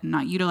all of it and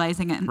not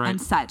utilizing it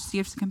and such. So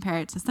you have to compare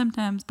it to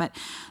symptoms. But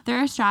there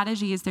are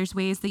strategies. There's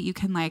ways that you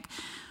can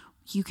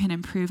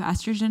improve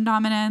estrogen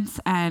dominance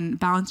and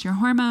balance your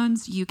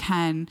hormones. You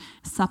can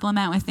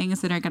supplement with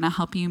things that are going to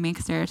help you make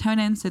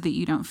serotonin so that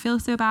you don't feel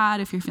so bad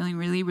if you're feeling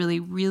really, really,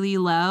 really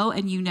low,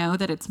 and you know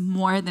that it's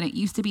more than it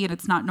used to be and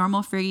it's not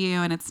normal for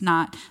you and it's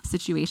not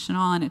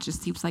situational and it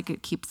just seems like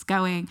it keeps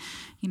going.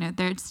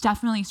 There's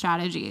definitely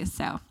strategies.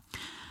 So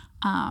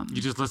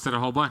you just listed a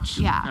whole bunch.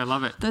 Yeah. I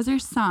love it. Those are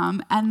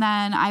some. And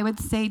then I would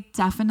say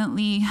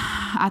definitely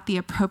at the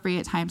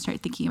appropriate time,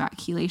 start thinking about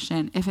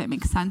chelation if it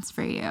makes sense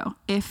for you,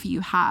 if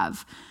you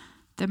have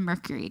the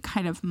mercury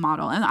kind of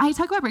model. And I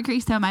talk about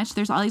mercury so much.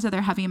 There's all these other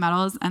heavy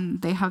metals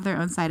and they have their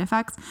own side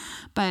effects,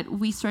 but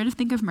we sort of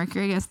think of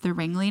mercury as the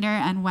ringleader.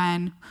 And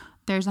when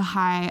there's a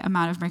high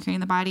amount of mercury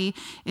in the body,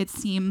 it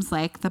seems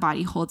like the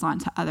body holds on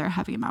to other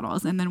heavy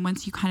metals. And then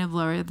once you kind of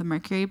lower the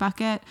mercury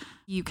bucket,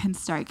 you can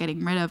start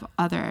getting rid of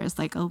others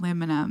like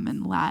aluminum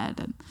and lead.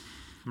 And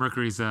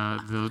mercury's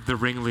the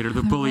ringleader,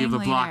 the bully of the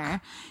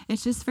block. It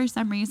just for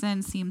some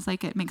reason seems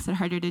like it makes it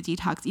harder to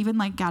detox. Even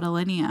like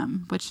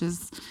gadolinium, which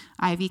is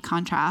IV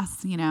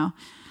contrast,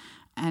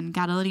 and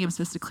gadolinium is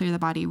supposed to clear the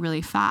body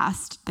really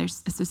fast. It's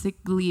supposed to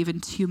leave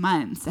in 2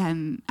 months.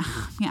 And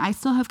I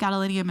still have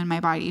gadolinium in my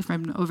body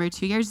from over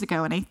 2 years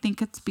ago. And I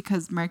think it's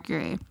because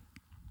mercury.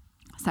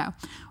 So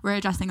we're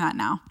addressing that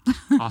now.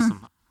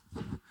 Awesome.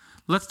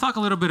 Let's talk a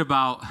little bit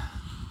about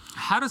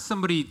how does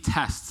somebody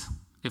test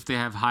if they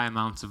have high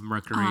amounts of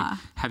mercury,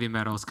 heavy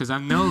metals? Because I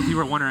know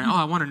people are wondering,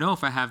 I want to know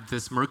if I have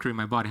this mercury in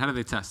my body. How do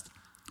they test?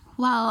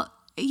 Well,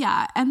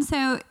 yeah. And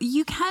so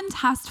you can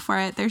test for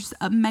it. There's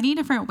many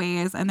different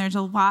ways, and there's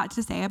a lot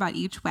to say about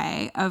each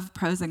way of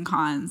pros and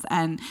cons.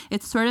 And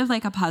it's sort of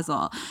like a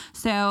puzzle.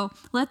 So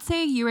let's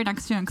say you were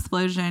next to an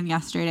explosion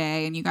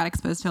yesterday and you got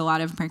exposed to a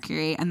lot of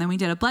mercury, and then we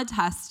did a blood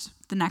test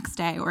the next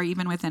day or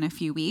even within a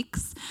few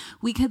weeks.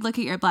 We could look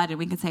at your blood and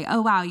we could say,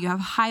 oh, wow, you have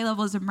high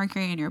levels of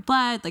mercury in your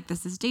blood. Like,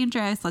 this is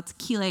dangerous. Let's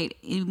chelate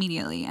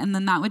immediately. And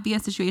then that would be a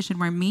situation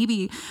where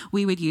maybe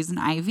we would use an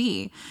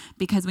IV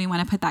because we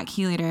want to put that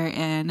chelator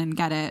in and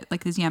get it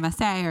like the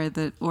DMSA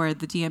or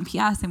the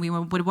DMPS. And we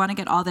would want to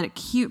get all that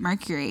acute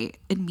mercury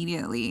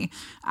immediately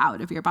out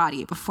of your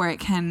body before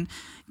it can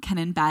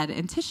embed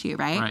in tissue,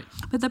 right?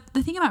 But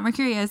the thing about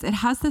mercury is it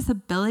has this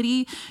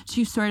ability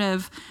to sort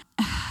of,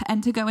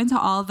 and to go into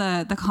all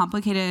the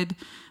complicated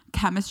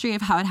chemistry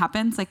of how it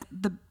happens, like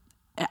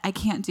I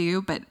can't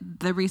do, but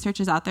the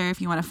research is out there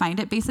if you want to find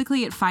it.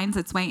 Basically, it finds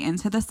its way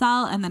into the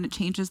cell and then it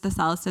changes the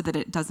cell so that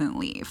it doesn't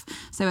leave.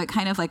 So it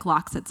kind of like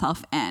locks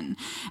itself in.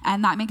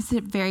 And that makes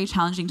it very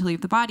challenging to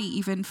leave the body,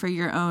 even for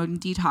your own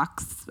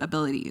detox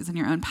abilities and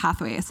your own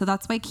pathways. So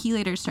that's why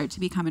chelators start to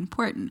become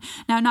important.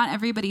 Now, not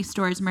everybody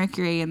stores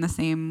mercury in the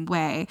same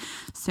way.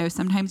 So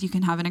sometimes you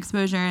can have an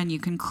exposure and you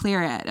can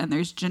clear it, and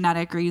there's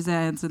genetic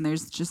reasons, and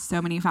there's just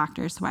so many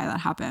factors to why that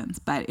happens.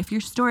 But if you're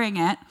storing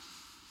it,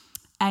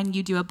 and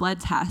you do a blood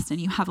test and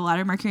you have a lot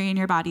of mercury in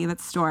your body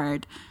that's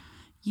stored,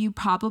 you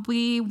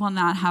probably will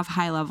not have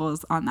high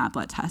levels on that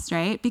blood test,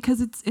 right?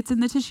 Because it's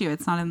in the tissue,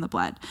 it's not in the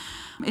blood.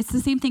 It's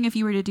the same thing if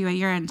you were to do a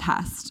urine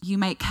test. You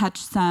might catch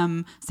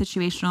some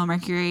situational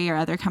mercury or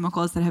other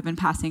chemicals that have been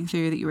passing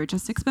through that you were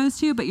just exposed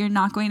to, but you're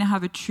not going to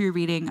have a true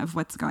reading of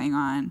what's going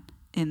on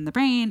in the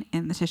brain,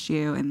 in the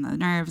tissue, in the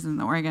nerves, in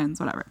the organs,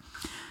 whatever.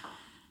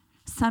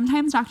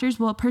 Sometimes doctors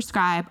will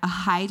prescribe a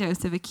high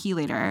dose of a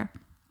chelator,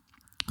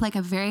 like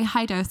a very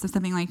high dose of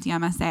something like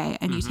DMSA,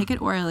 and you take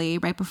it orally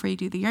right before you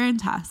do the urine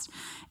test.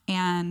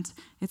 And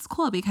it's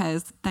cool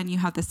because then you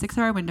have the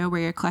 6-hour window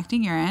where you're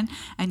collecting urine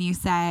and you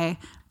say,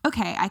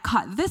 okay, I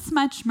caught this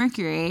much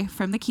mercury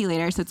from the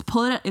chelator. So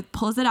it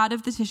pulls it out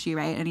of the tissue,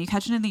 right? And you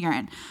catch it in the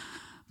urine.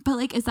 But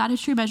like, is that a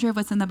true measure of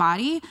what's in the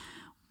body?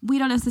 We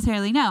don't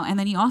necessarily know. And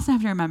then you also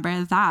have to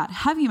remember that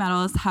heavy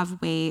metals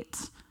have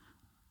weight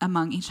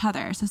among each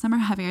other. So some are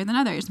heavier than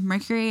others.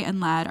 Mercury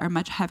and lead are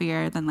much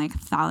heavier than like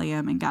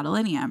thallium and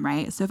gadolinium,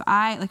 right? So if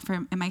I, like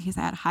in my case,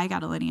 I had high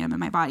gadolinium in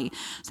my body.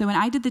 So when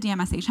I did the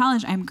DMSA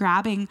challenge,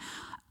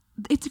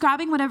 it's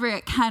grabbing whatever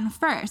it can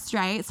first,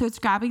 right? So it's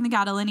grabbing the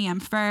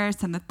gadolinium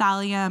first and the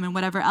thallium and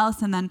whatever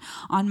else. And then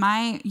on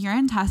my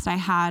urine test, I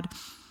had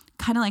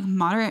kind of like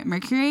moderate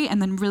mercury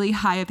and then really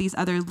high of these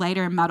other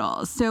lighter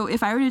metals. So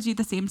if I were to do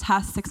the same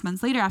test 6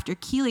 months later after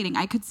chelating,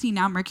 I could see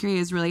now mercury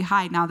is really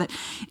high now that,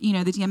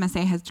 the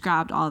DMSA has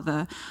grabbed all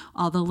the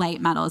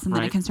light metals, and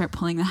then I can start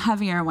pulling the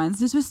heavier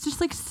ones. This was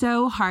just like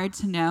so hard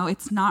to know.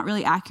 It's not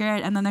really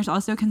accurate. And then there's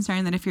also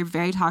concern that if you're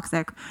very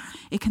toxic,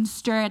 it can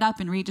stir it up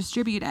and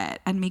redistribute it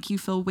and make you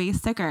feel way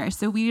sicker.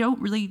 So we don't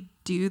really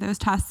do those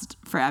tests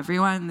for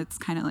everyone. It's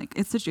kind of like,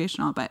 it's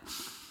situational, but.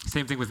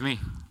 Same thing with me.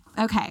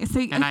 Okay.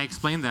 And I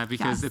explained that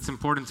because it's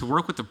important to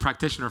work with the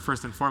practitioner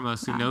first and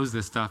foremost who knows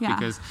this stuff,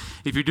 because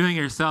if you're doing it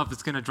yourself,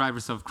 it's going to drive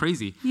yourself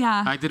crazy.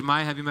 Yeah. I did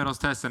my heavy metals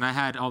test and I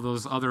had all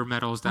those other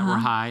metals that were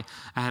high.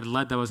 I had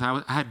lead that was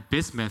high. I had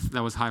bismuth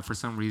that was high for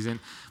some reason.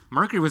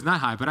 Mercury was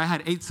not high, but I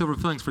had 8 silver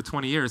fillings for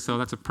 20 years. So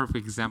that's a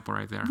perfect example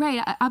right there.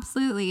 Right.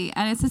 Absolutely.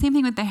 And it's the same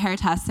thing with the hair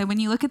test. So when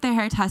you look at the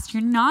hair test,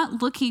 you're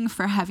not looking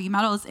for heavy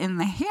metals in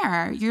the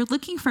hair. You're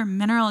looking for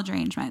mineral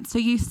derangement. So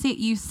you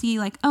see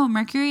like, oh,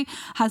 mercury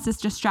has this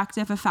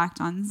destructive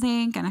effect on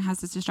zinc, and it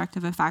has this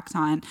destructive effect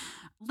on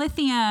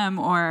lithium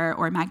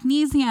or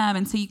magnesium.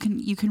 And so you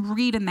can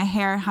read in the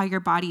hair how your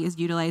body is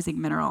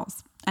utilizing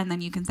minerals. And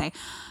then you can say,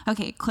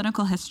 okay,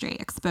 clinical history,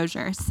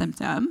 exposure,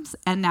 symptoms,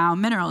 and now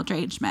mineral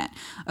derangement.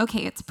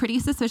 Okay, it's pretty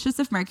suspicious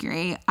of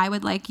mercury. I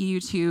would like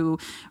you to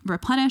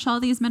replenish all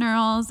these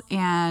minerals,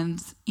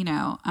 and,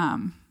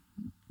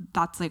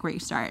 that's like where you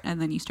start.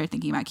 And then you start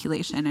thinking about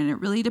chelation, and it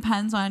really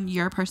depends on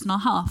your personal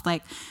health,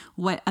 like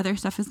what other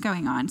stuff is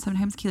going on.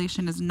 Sometimes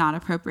chelation is not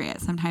appropriate.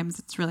 Sometimes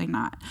it's really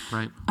not.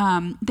 Right.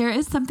 There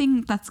is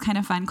something that's kind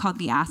of fun called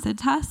the acid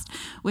test,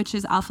 which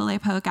is alpha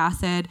lipoic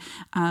acid.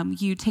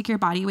 You take your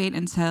body weight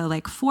into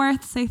like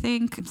fourths, I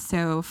think.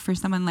 So for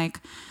someone like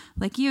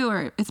you,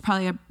 or it's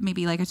probably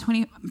maybe like a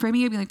 20, for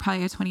me, it'd be like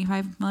probably a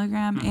 25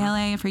 milligram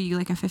ALA, for you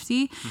like a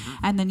 50.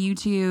 And then you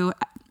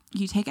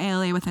take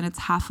ALA within its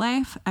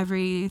half-life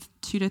every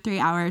 2 to 3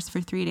 hours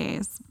for 3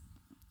 days.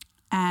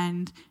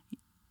 And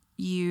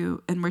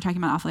we're talking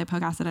about alpha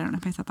lipoic acid. I don't know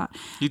if I said that.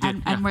 You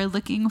did. And we're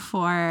looking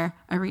for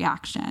a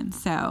reaction.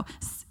 So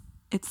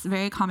it's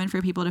very common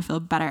for people to feel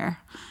better,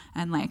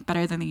 and like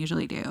better than they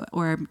usually do,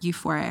 or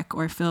euphoric,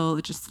 or feel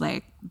just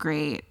like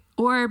great,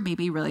 or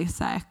maybe really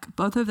sick.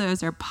 Both of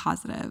those are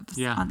positives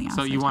on the acid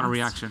So you want a test.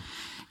 reaction.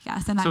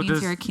 Yes, and that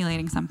means you're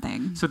chelating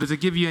something. So does it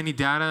give you any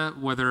data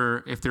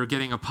whether if they're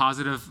getting a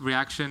positive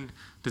reaction,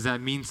 does that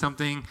mean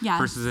something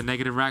versus a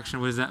negative reaction?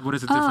 What is the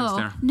difference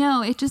there?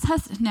 No, it just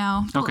has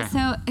no. Okay. So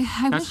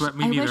I That's wish, what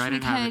me neither. I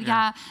didn't have it.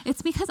 Yeah,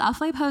 it's because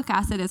alpha lipoic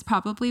acid is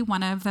probably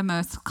one of the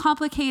most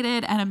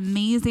complicated and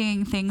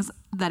amazing things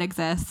that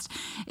exist.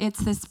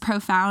 It's this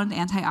profound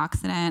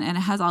antioxidant, and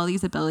it has all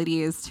these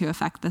abilities to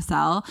affect the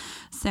cell.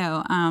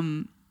 So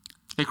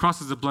it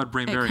crosses the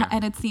blood-brain barrier.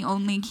 And it's the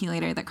only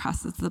chelator that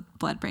crosses the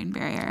blood-brain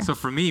barrier. So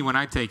for me, when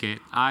I take it,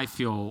 I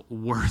feel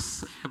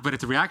worse. But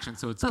it's a reaction,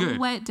 so it's good. But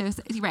what dose?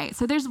 Right.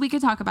 So we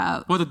could talk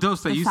about the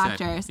dose that you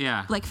factors, said.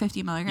 Yeah. Like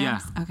 50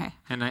 milligrams? Yeah. Okay.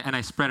 And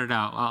I spread it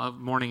out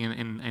morning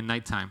and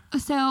nighttime.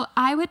 So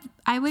I would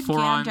 4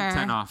 on, gander.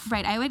 10 off.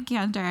 Right. I would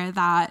gander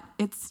that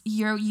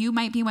you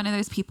might be one of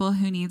those people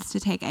who needs to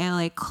take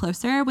ALA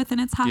closer within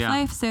its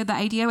half-life. Yeah. So the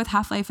idea with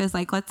half-life is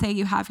like, let's say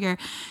you have your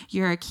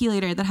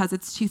chelator that has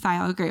its 2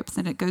 thiol groups,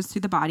 and it goes through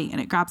the body and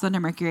it grabs onto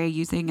mercury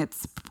using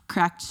its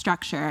correct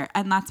structure.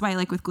 And that's why,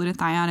 like with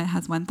glutathione, it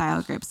has 1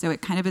 thiol group. So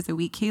it kind of is a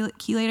weak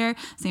chelator.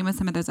 Same with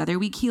some of those other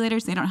weak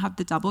chelators. They don't have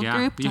the double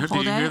group to hold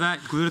it. Did you hear that?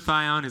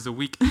 Glutathione is a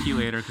weak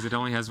chelator because it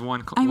only has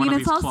one of these claws.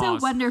 It's also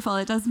wonderful.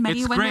 It does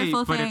many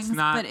wonderful things.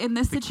 But in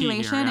this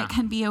situation, here, it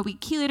can be a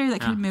weak chelator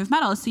that can move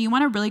metal. So you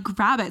want to really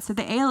grab it. So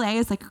the ALA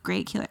is like a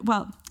great chelator.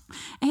 Well,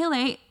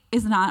 ALA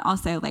is not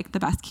also like the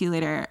best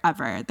chelator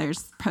ever.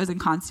 There's pros and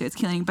cons to its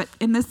chelating, but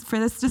for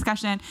this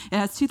discussion, it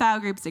has 2 thiol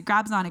groups. It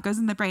grabs on, it goes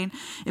in the brain,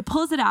 it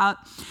pulls it out,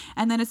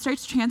 and then it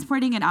starts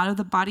transporting it out of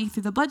the body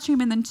through the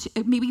bloodstream. And then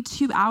maybe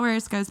 2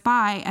 hours goes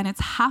by, and its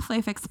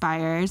half-life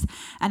expires,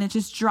 and it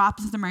just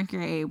drops the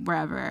mercury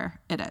wherever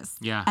it is.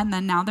 Yeah. And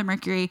then now the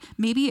mercury,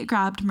 maybe it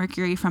grabbed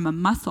mercury from a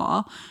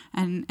muscle,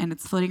 and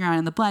it's floating around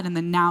in the blood, and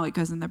then now it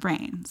goes in the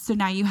brain. So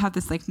now you have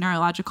this like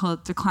neurological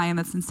decline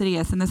that's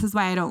insidious, and this is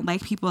why I don't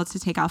like people to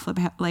take alpha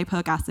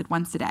lipoic acid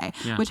once a day,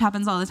 Yeah. which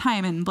happens all the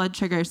time in blood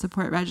sugar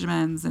support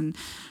regimens and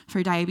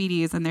for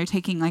diabetes. And they're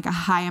taking like a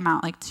high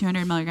amount, like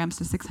 200 milligrams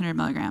to 600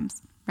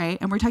 milligrams. Right.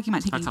 And we're talking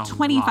about taking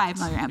 25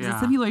 milligrams. Yeah. And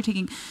some people are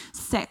taking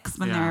 6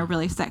 when they're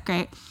really sick.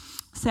 Right.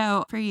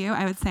 So for you,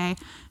 I would say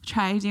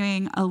try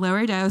doing a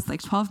lower dose,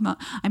 like 12 mil.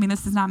 I mean,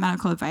 this is not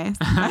medical advice.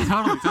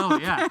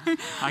 Totally. Yeah.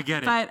 I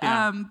get it.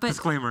 But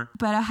Disclaimer.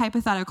 But a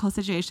hypothetical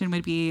situation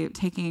would be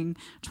taking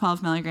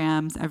 12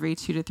 milligrams every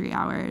 2 to 3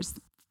 hours.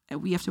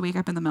 We have to wake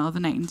up in the middle of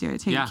the night and do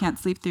it too. Yeah. You can't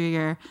sleep through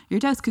your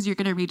dose because you're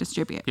going to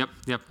redistribute.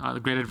 Yep.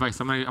 Great advice.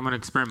 I'm gonna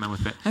experiment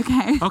with it.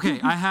 Okay.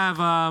 I have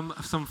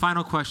some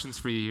final questions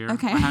for you here.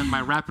 Okay. I have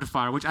my rapid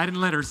fire, which I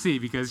didn't let her see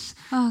because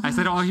I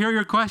said, "Oh, here are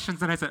your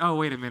questions," and I said, "Oh,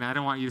 wait a minute, I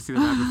don't want you to see the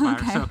rapid fire."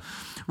 Okay. So,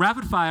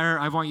 rapid fire,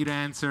 I want you to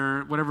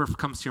answer whatever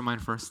comes to your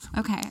mind first.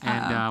 Okay.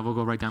 And we'll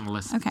go right down the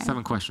list. Okay.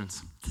 7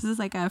 questions. This is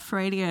like a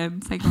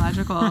Freudian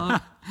psychological.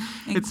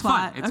 It's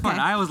fun. It's fun.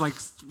 I always like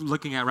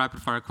looking at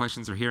rapid fire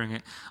questions or hearing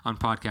it on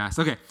podcasts.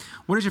 Okay.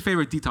 What is your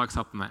favorite detox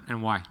supplement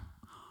and why?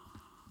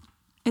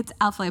 It's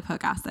alpha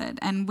lipoic acid,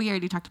 and we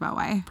already talked about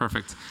why.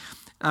 Perfect.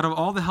 Out of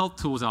all the health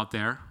tools out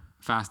there,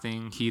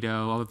 fasting,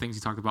 keto, all the things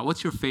you talked about,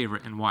 what's your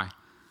favorite and why?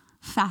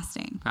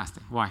 Fasting.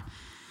 Why?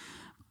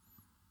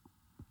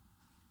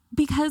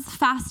 Because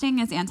fasting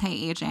is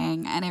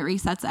anti-aging and it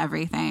resets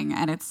everything,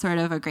 and it's sort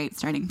of a great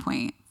starting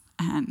point.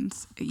 And,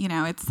 you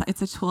know,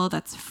 it's a tool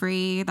that's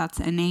free, that's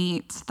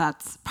innate,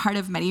 that's part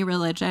of many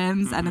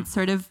religions, and it's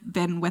sort of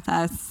been with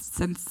us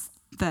since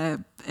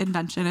the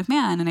invention of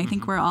man. And I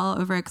think we're all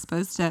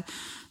overexposed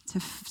to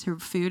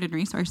food and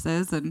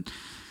resources, and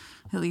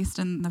at least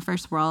in the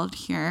first world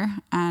here.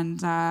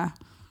 And,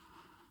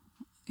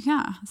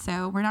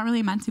 so we're not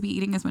really meant to be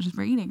eating as much as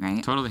we're eating,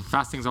 right? Totally.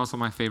 Fasting is also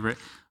my favorite.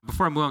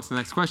 Before I move on to the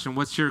next question,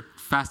 what's your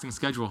fasting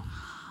schedule?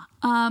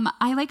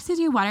 I like to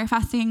do water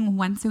fasting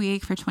once a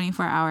week for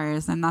 24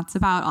 hours, and that's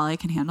about all I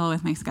can handle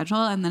with my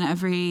schedule. And then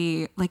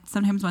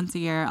sometimes once a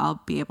year,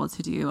 I'll be able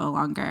to do a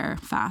longer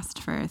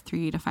fast for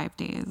 3 to 5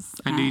 days.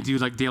 And do you do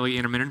like daily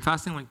intermittent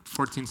fasting, like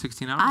 14,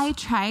 16 hours? I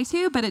try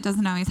to, but it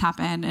doesn't always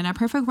happen. In a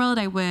perfect world,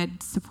 I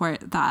would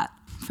support that.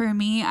 For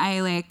me,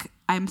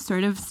 I'm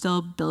sort of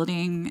still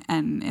building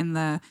and in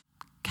the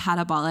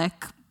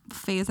catabolic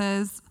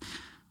phases.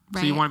 Right.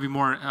 So you want to be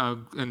more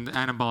an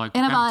anabolic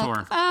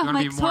mTOR.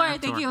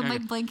 mTOR. Thank you. I'm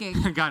like blinking.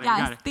 Got it. Yes,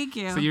 got it. Thank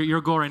you. So your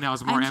goal right now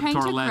is more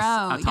mTOR, less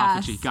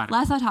autophagy. Yes, Got it.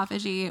 less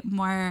autophagy,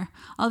 more.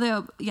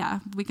 Although,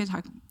 we could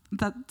talk.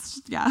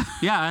 That's Yeah,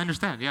 I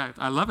understand. Yeah,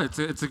 I love it.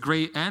 It's a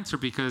great answer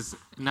because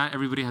not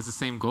everybody has the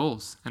same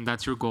goals, and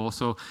that's your goal.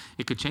 So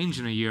it could change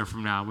in a year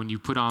from now when you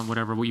put on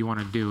what you want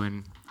to do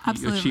and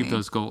you achieve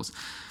those goals.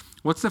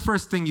 What's the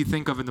first thing you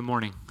think of in the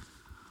morning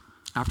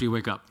after you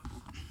wake up?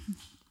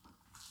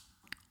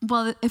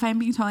 Well, if I'm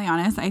being totally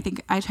honest, I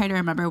think I try to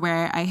remember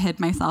where I hid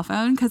my cell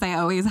phone because I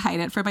always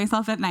hide it for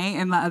myself at night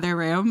in the other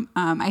room.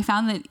 I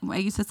found that I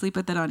used to sleep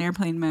with it on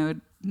airplane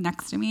mode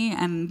next to me,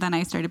 and then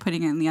I started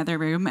putting it in the other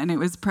room, and it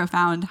was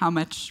profound how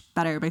much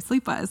better my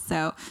sleep was.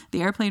 So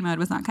the airplane mode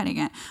was not cutting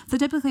it. So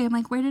typically I'm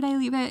like, where did I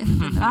leave it? Is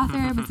it in the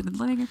bathroom? Is it in the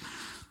living room?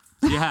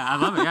 Yeah, I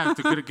love it. Yeah, it's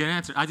a good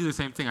answer. I do the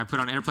same thing. I put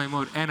it on airplane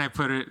mode and I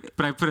put it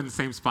in the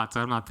same spot, so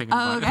I'm not thinking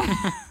about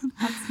it.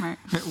 That's smart.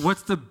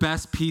 What's the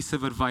best piece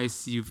of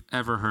advice you've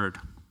ever heard?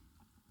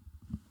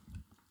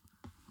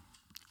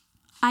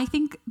 I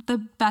think the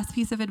best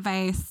piece of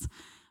advice,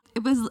 it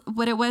was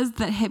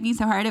that hit me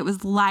so hard. It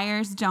was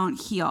liars don't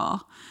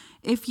heal.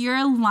 If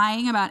you're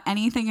lying about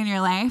anything in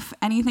your life,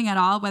 anything at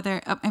all,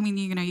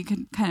 you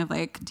can kind of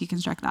like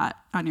deconstruct that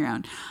on your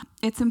own.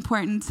 It's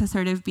important to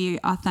sort of be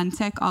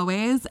authentic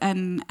always.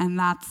 And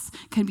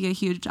can be a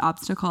huge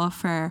obstacle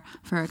for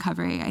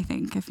recovery. I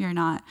think if you're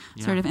not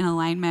sort of in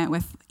alignment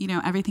with,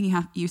 everything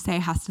you say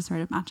has to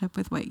sort of match up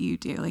with what you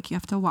do. Like you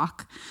have to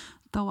walk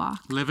the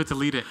walk. Live it to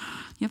lead it.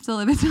 You have to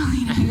live it to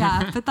lead it.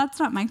 Yeah, but that's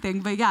not my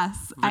thing. But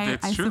yes,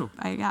 it's true.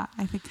 I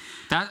think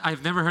that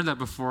I've never heard that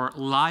before.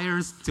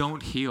 Liars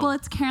don't heal. Well,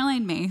 it's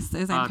Caroline Myss,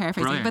 as I'm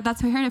paraphrasing, brilliant. but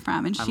that's who I heard it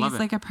from, and she's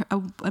like a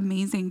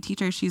amazing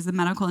teacher. She's a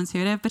medical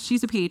intuitive, but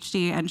she's a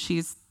PhD and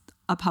she's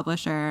a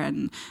publisher,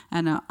 and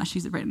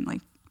she's written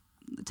like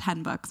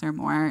 10 books or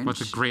more.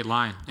 That's a great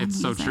line.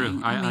 It's so true.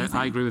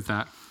 I agree with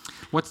that.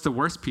 What's the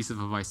worst piece of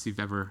advice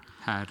you've ever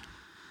had?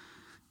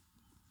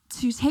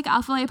 To take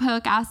alpha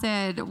lipoic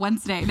acid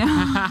once a day. No.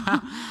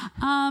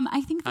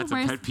 I think that's a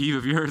pet peeve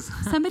of yours.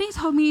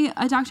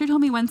 A doctor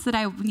told me once that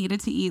I needed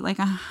to eat like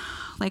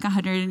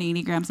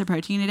 180 grams of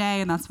protein a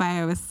day, and that's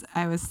why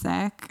I was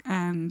sick.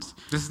 And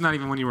this is not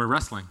even when you were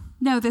wrestling.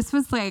 No, this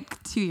was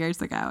like 2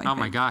 years ago. I think.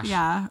 My gosh.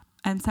 Yeah.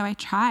 And so I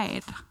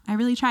tried. I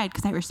really tried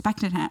because I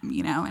respected him,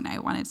 and I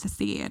wanted to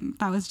see, and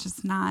that was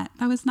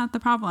not the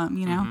problem,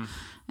 Mm-hmm.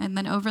 And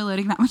then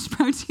overloading that much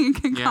protein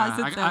can cause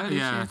its own issues.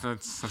 Yeah,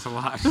 that's a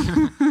lot.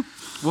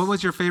 What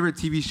was your favorite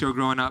TV show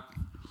growing up?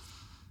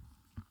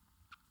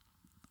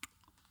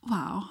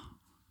 Wow.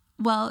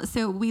 Well,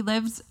 so we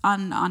lived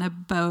on a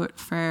boat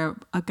for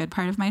a good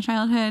part of my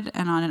childhood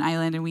and on an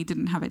island, and we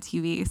didn't have a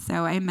TV.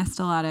 So I missed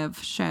a lot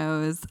of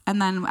shows.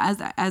 And then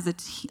as a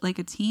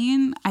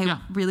teen, I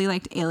really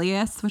liked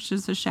Alias, which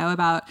is a show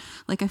about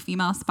like a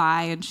female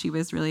spy, and she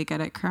was really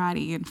good at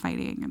karate and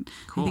fighting. And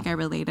cool. I think I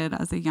related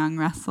as a young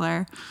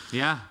wrestler.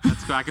 Yeah,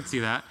 that's cool. I can see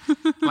that.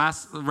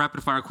 Last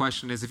rapid fire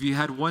question is, if you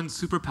had one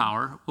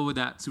superpower, what would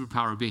that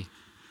superpower be?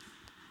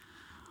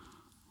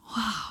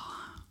 Wow.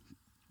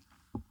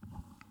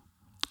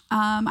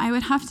 I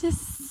would have to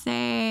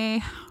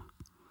say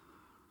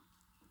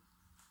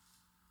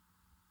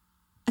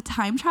a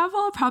time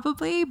travel,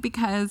 probably,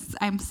 because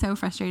I'm so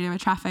frustrated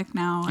with traffic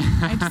now.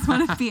 And I just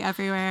want to be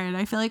everywhere. And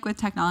I feel like with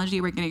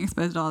technology, we're getting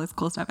exposed to all this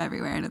cool stuff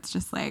everywhere. And it's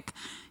just like,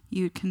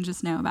 you can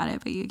just know about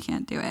it, but you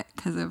can't do it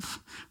because of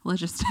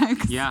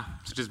logistics. Yeah,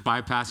 so just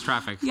bypass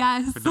traffic.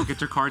 Yes. But don't get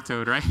your car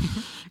towed, right?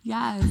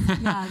 Yes. Yeah,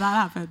 that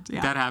happened.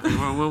 Yeah. That happened.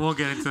 We'll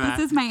get into that.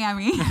 This is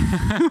Miami.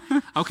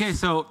 Okay,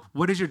 so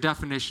what is your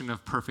definition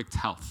of perfect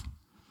health?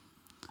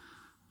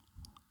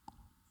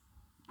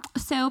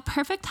 So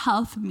perfect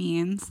health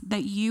means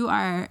that you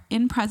are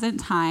in present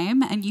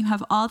time and you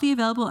have all the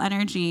available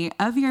energy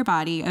of your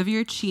body, of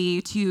your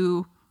chi,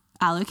 to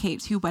allocate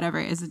to whatever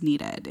is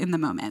needed in the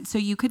moment. So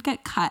you could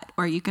get cut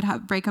or you could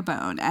break a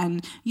bone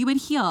and you would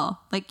heal,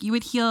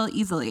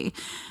 easily.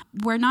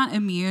 We're not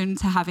immune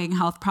to having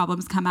health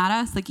problems come at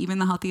us. Like even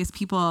the healthiest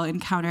people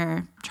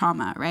encounter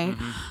trauma, right?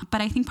 Mm-hmm.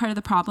 But I think part of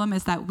the problem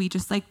is that we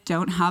just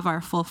don't have our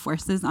full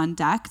forces on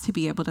deck to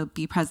be able to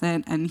be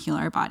present and heal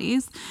our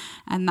bodies.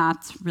 And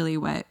that's really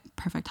what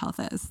perfect health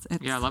is.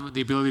 I love it.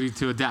 The ability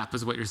to adapt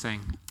is what you're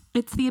saying.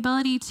 It's the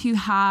ability to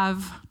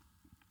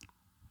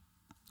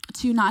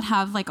not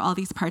have all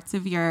these parts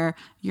of your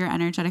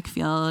energetic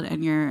field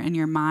and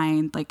your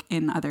mind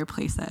in other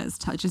places,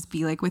 to just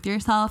be with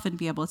yourself and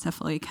be able to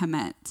fully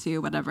commit to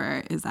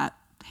whatever is at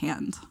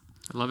hand.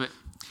 I love it.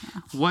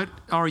 Yeah. What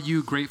are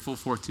you grateful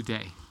for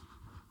today?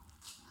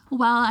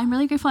 Well, I'm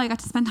really grateful I got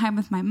to spend time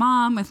with my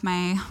mom, with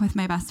my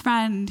best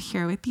friend,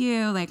 here with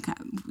you.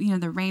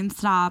 The rain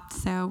stopped,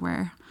 so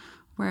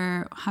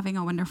we're having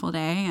a wonderful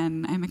day,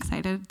 and I'm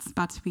excited. It's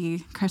about to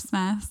be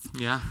Christmas.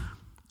 Yeah.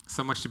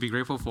 So much to be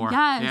grateful for.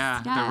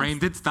 Yes. The rain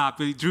did stop.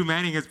 Drew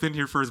Manning has been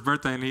here for his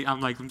birthday, and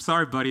I'm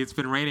sorry, buddy. It's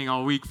been raining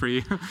all week for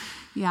you.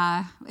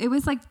 Yeah. It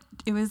was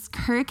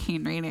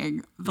hurricane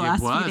raining the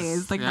last few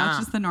days. Not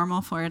just the normal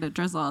Florida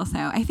drizzle. So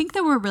I think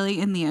that we're really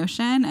in the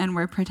ocean and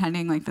we're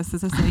pretending like this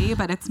is a city,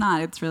 but it's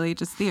not. It's really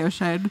just the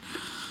ocean.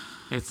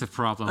 It's a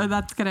problem.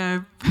 That's going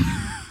to...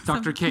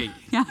 Dr. Kayte,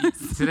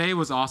 yes. Today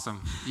was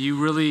awesome.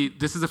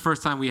 This is the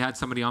first time we had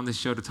somebody on this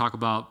show to talk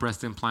about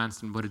breast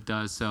implants and what it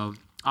does. So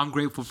I'm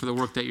grateful for the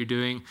work that you're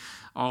doing,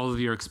 all of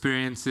your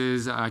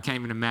experiences. I can't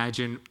even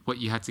imagine what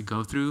you had to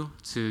go through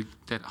to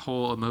that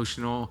whole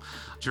emotional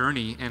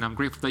journey. And I'm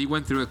grateful that you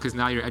went through it, because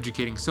now you're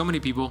educating so many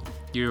people.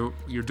 You're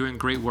doing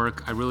great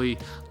work. I really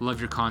love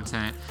your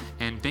content.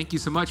 And thank you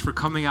so much for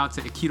coming out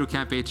to Keto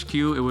Camp HQ.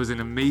 It was an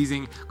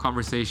amazing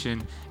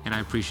conversation, and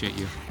I appreciate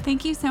you.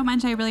 Thank you so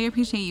much. I really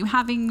appreciate you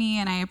having me,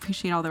 and I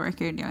appreciate all the work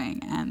you're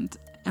doing. And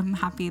I'm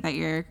happy that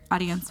your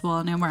audience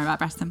will know more about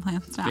breast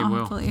implants now. They will.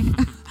 Hopefully.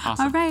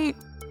 Awesome. All right.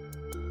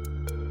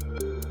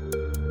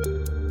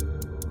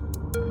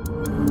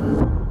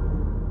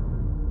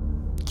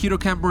 Keto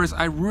Campers,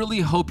 I really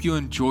hope you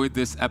enjoyed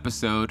this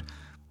episode.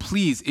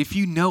 Please, if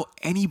you know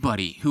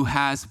anybody who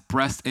has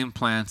breast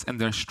implants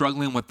and they're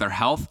struggling with their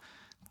health,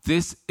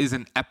 this is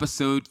an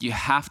episode you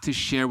have to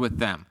share with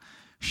them.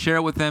 Share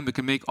it with them. It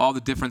can make all the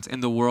difference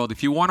in the world.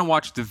 If you want to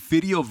watch the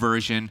video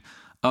version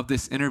of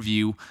this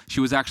interview, she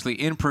was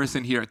actually in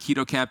person here at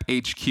Keto Camp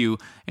HQ,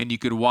 and you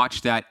could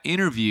watch that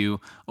interview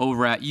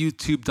over at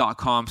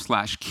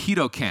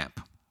youtube.com/KetoCamp.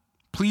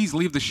 Please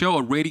leave the show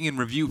a rating and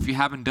review if you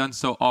haven't done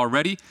so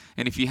already.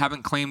 And if you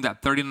haven't claimed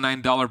that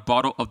 $39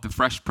 bottle of the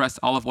Fresh Pressed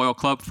Olive Oil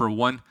Club for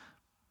 $1,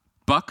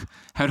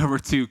 head over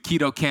to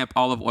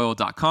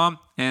KetoCampOliveOil.com.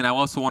 And I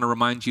also want to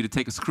remind you to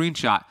take a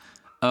screenshot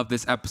of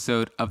this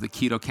episode of the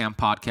Keto Camp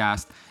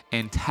podcast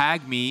and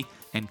tag me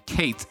and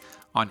Kayte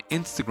on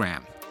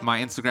Instagram.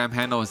 My Instagram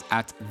handle is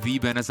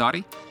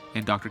 @TheBenazati,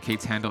 and Dr.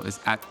 Kayte's handle is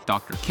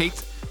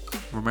 @DrKayte.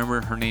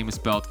 Remember, her name is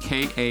spelled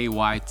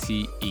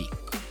Kayte.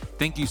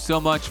 Thank you so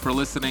much for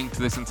listening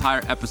to this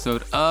entire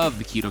episode of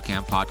the Keto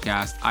Camp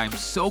podcast. I am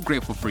so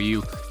grateful for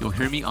you. You'll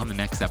hear me on the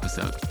next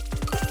episode.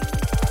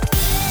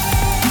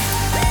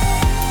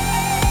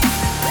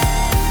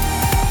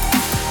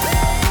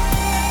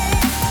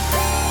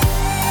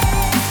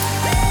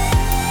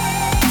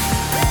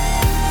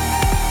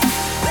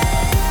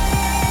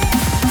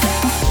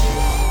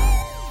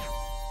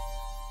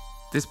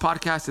 This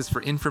podcast is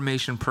for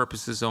information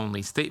purposes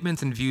only.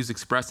 Statements and views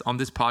expressed on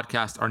this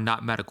podcast are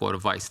not medical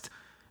advice.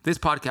 This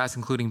podcast,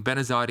 including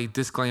Benazati,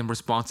 disclaims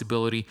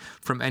responsibility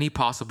from any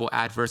possible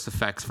adverse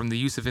effects from the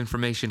use of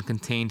information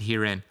contained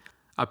herein.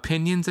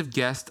 Opinions of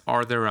guests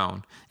are their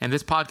own, and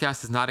this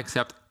podcast does not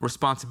accept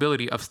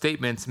responsibility of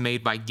statements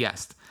made by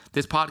guests.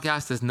 This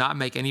podcast does not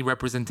make any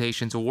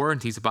representations or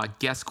warranties about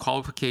guest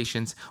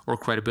qualifications or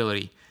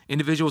credibility.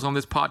 Individuals on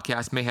this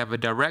podcast may have a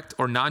direct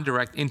or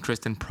non-direct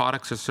interest in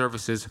products or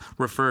services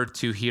referred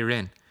to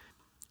herein.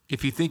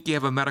 If you think you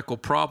have a medical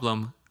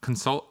problem,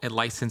 consult a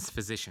licensed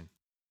physician.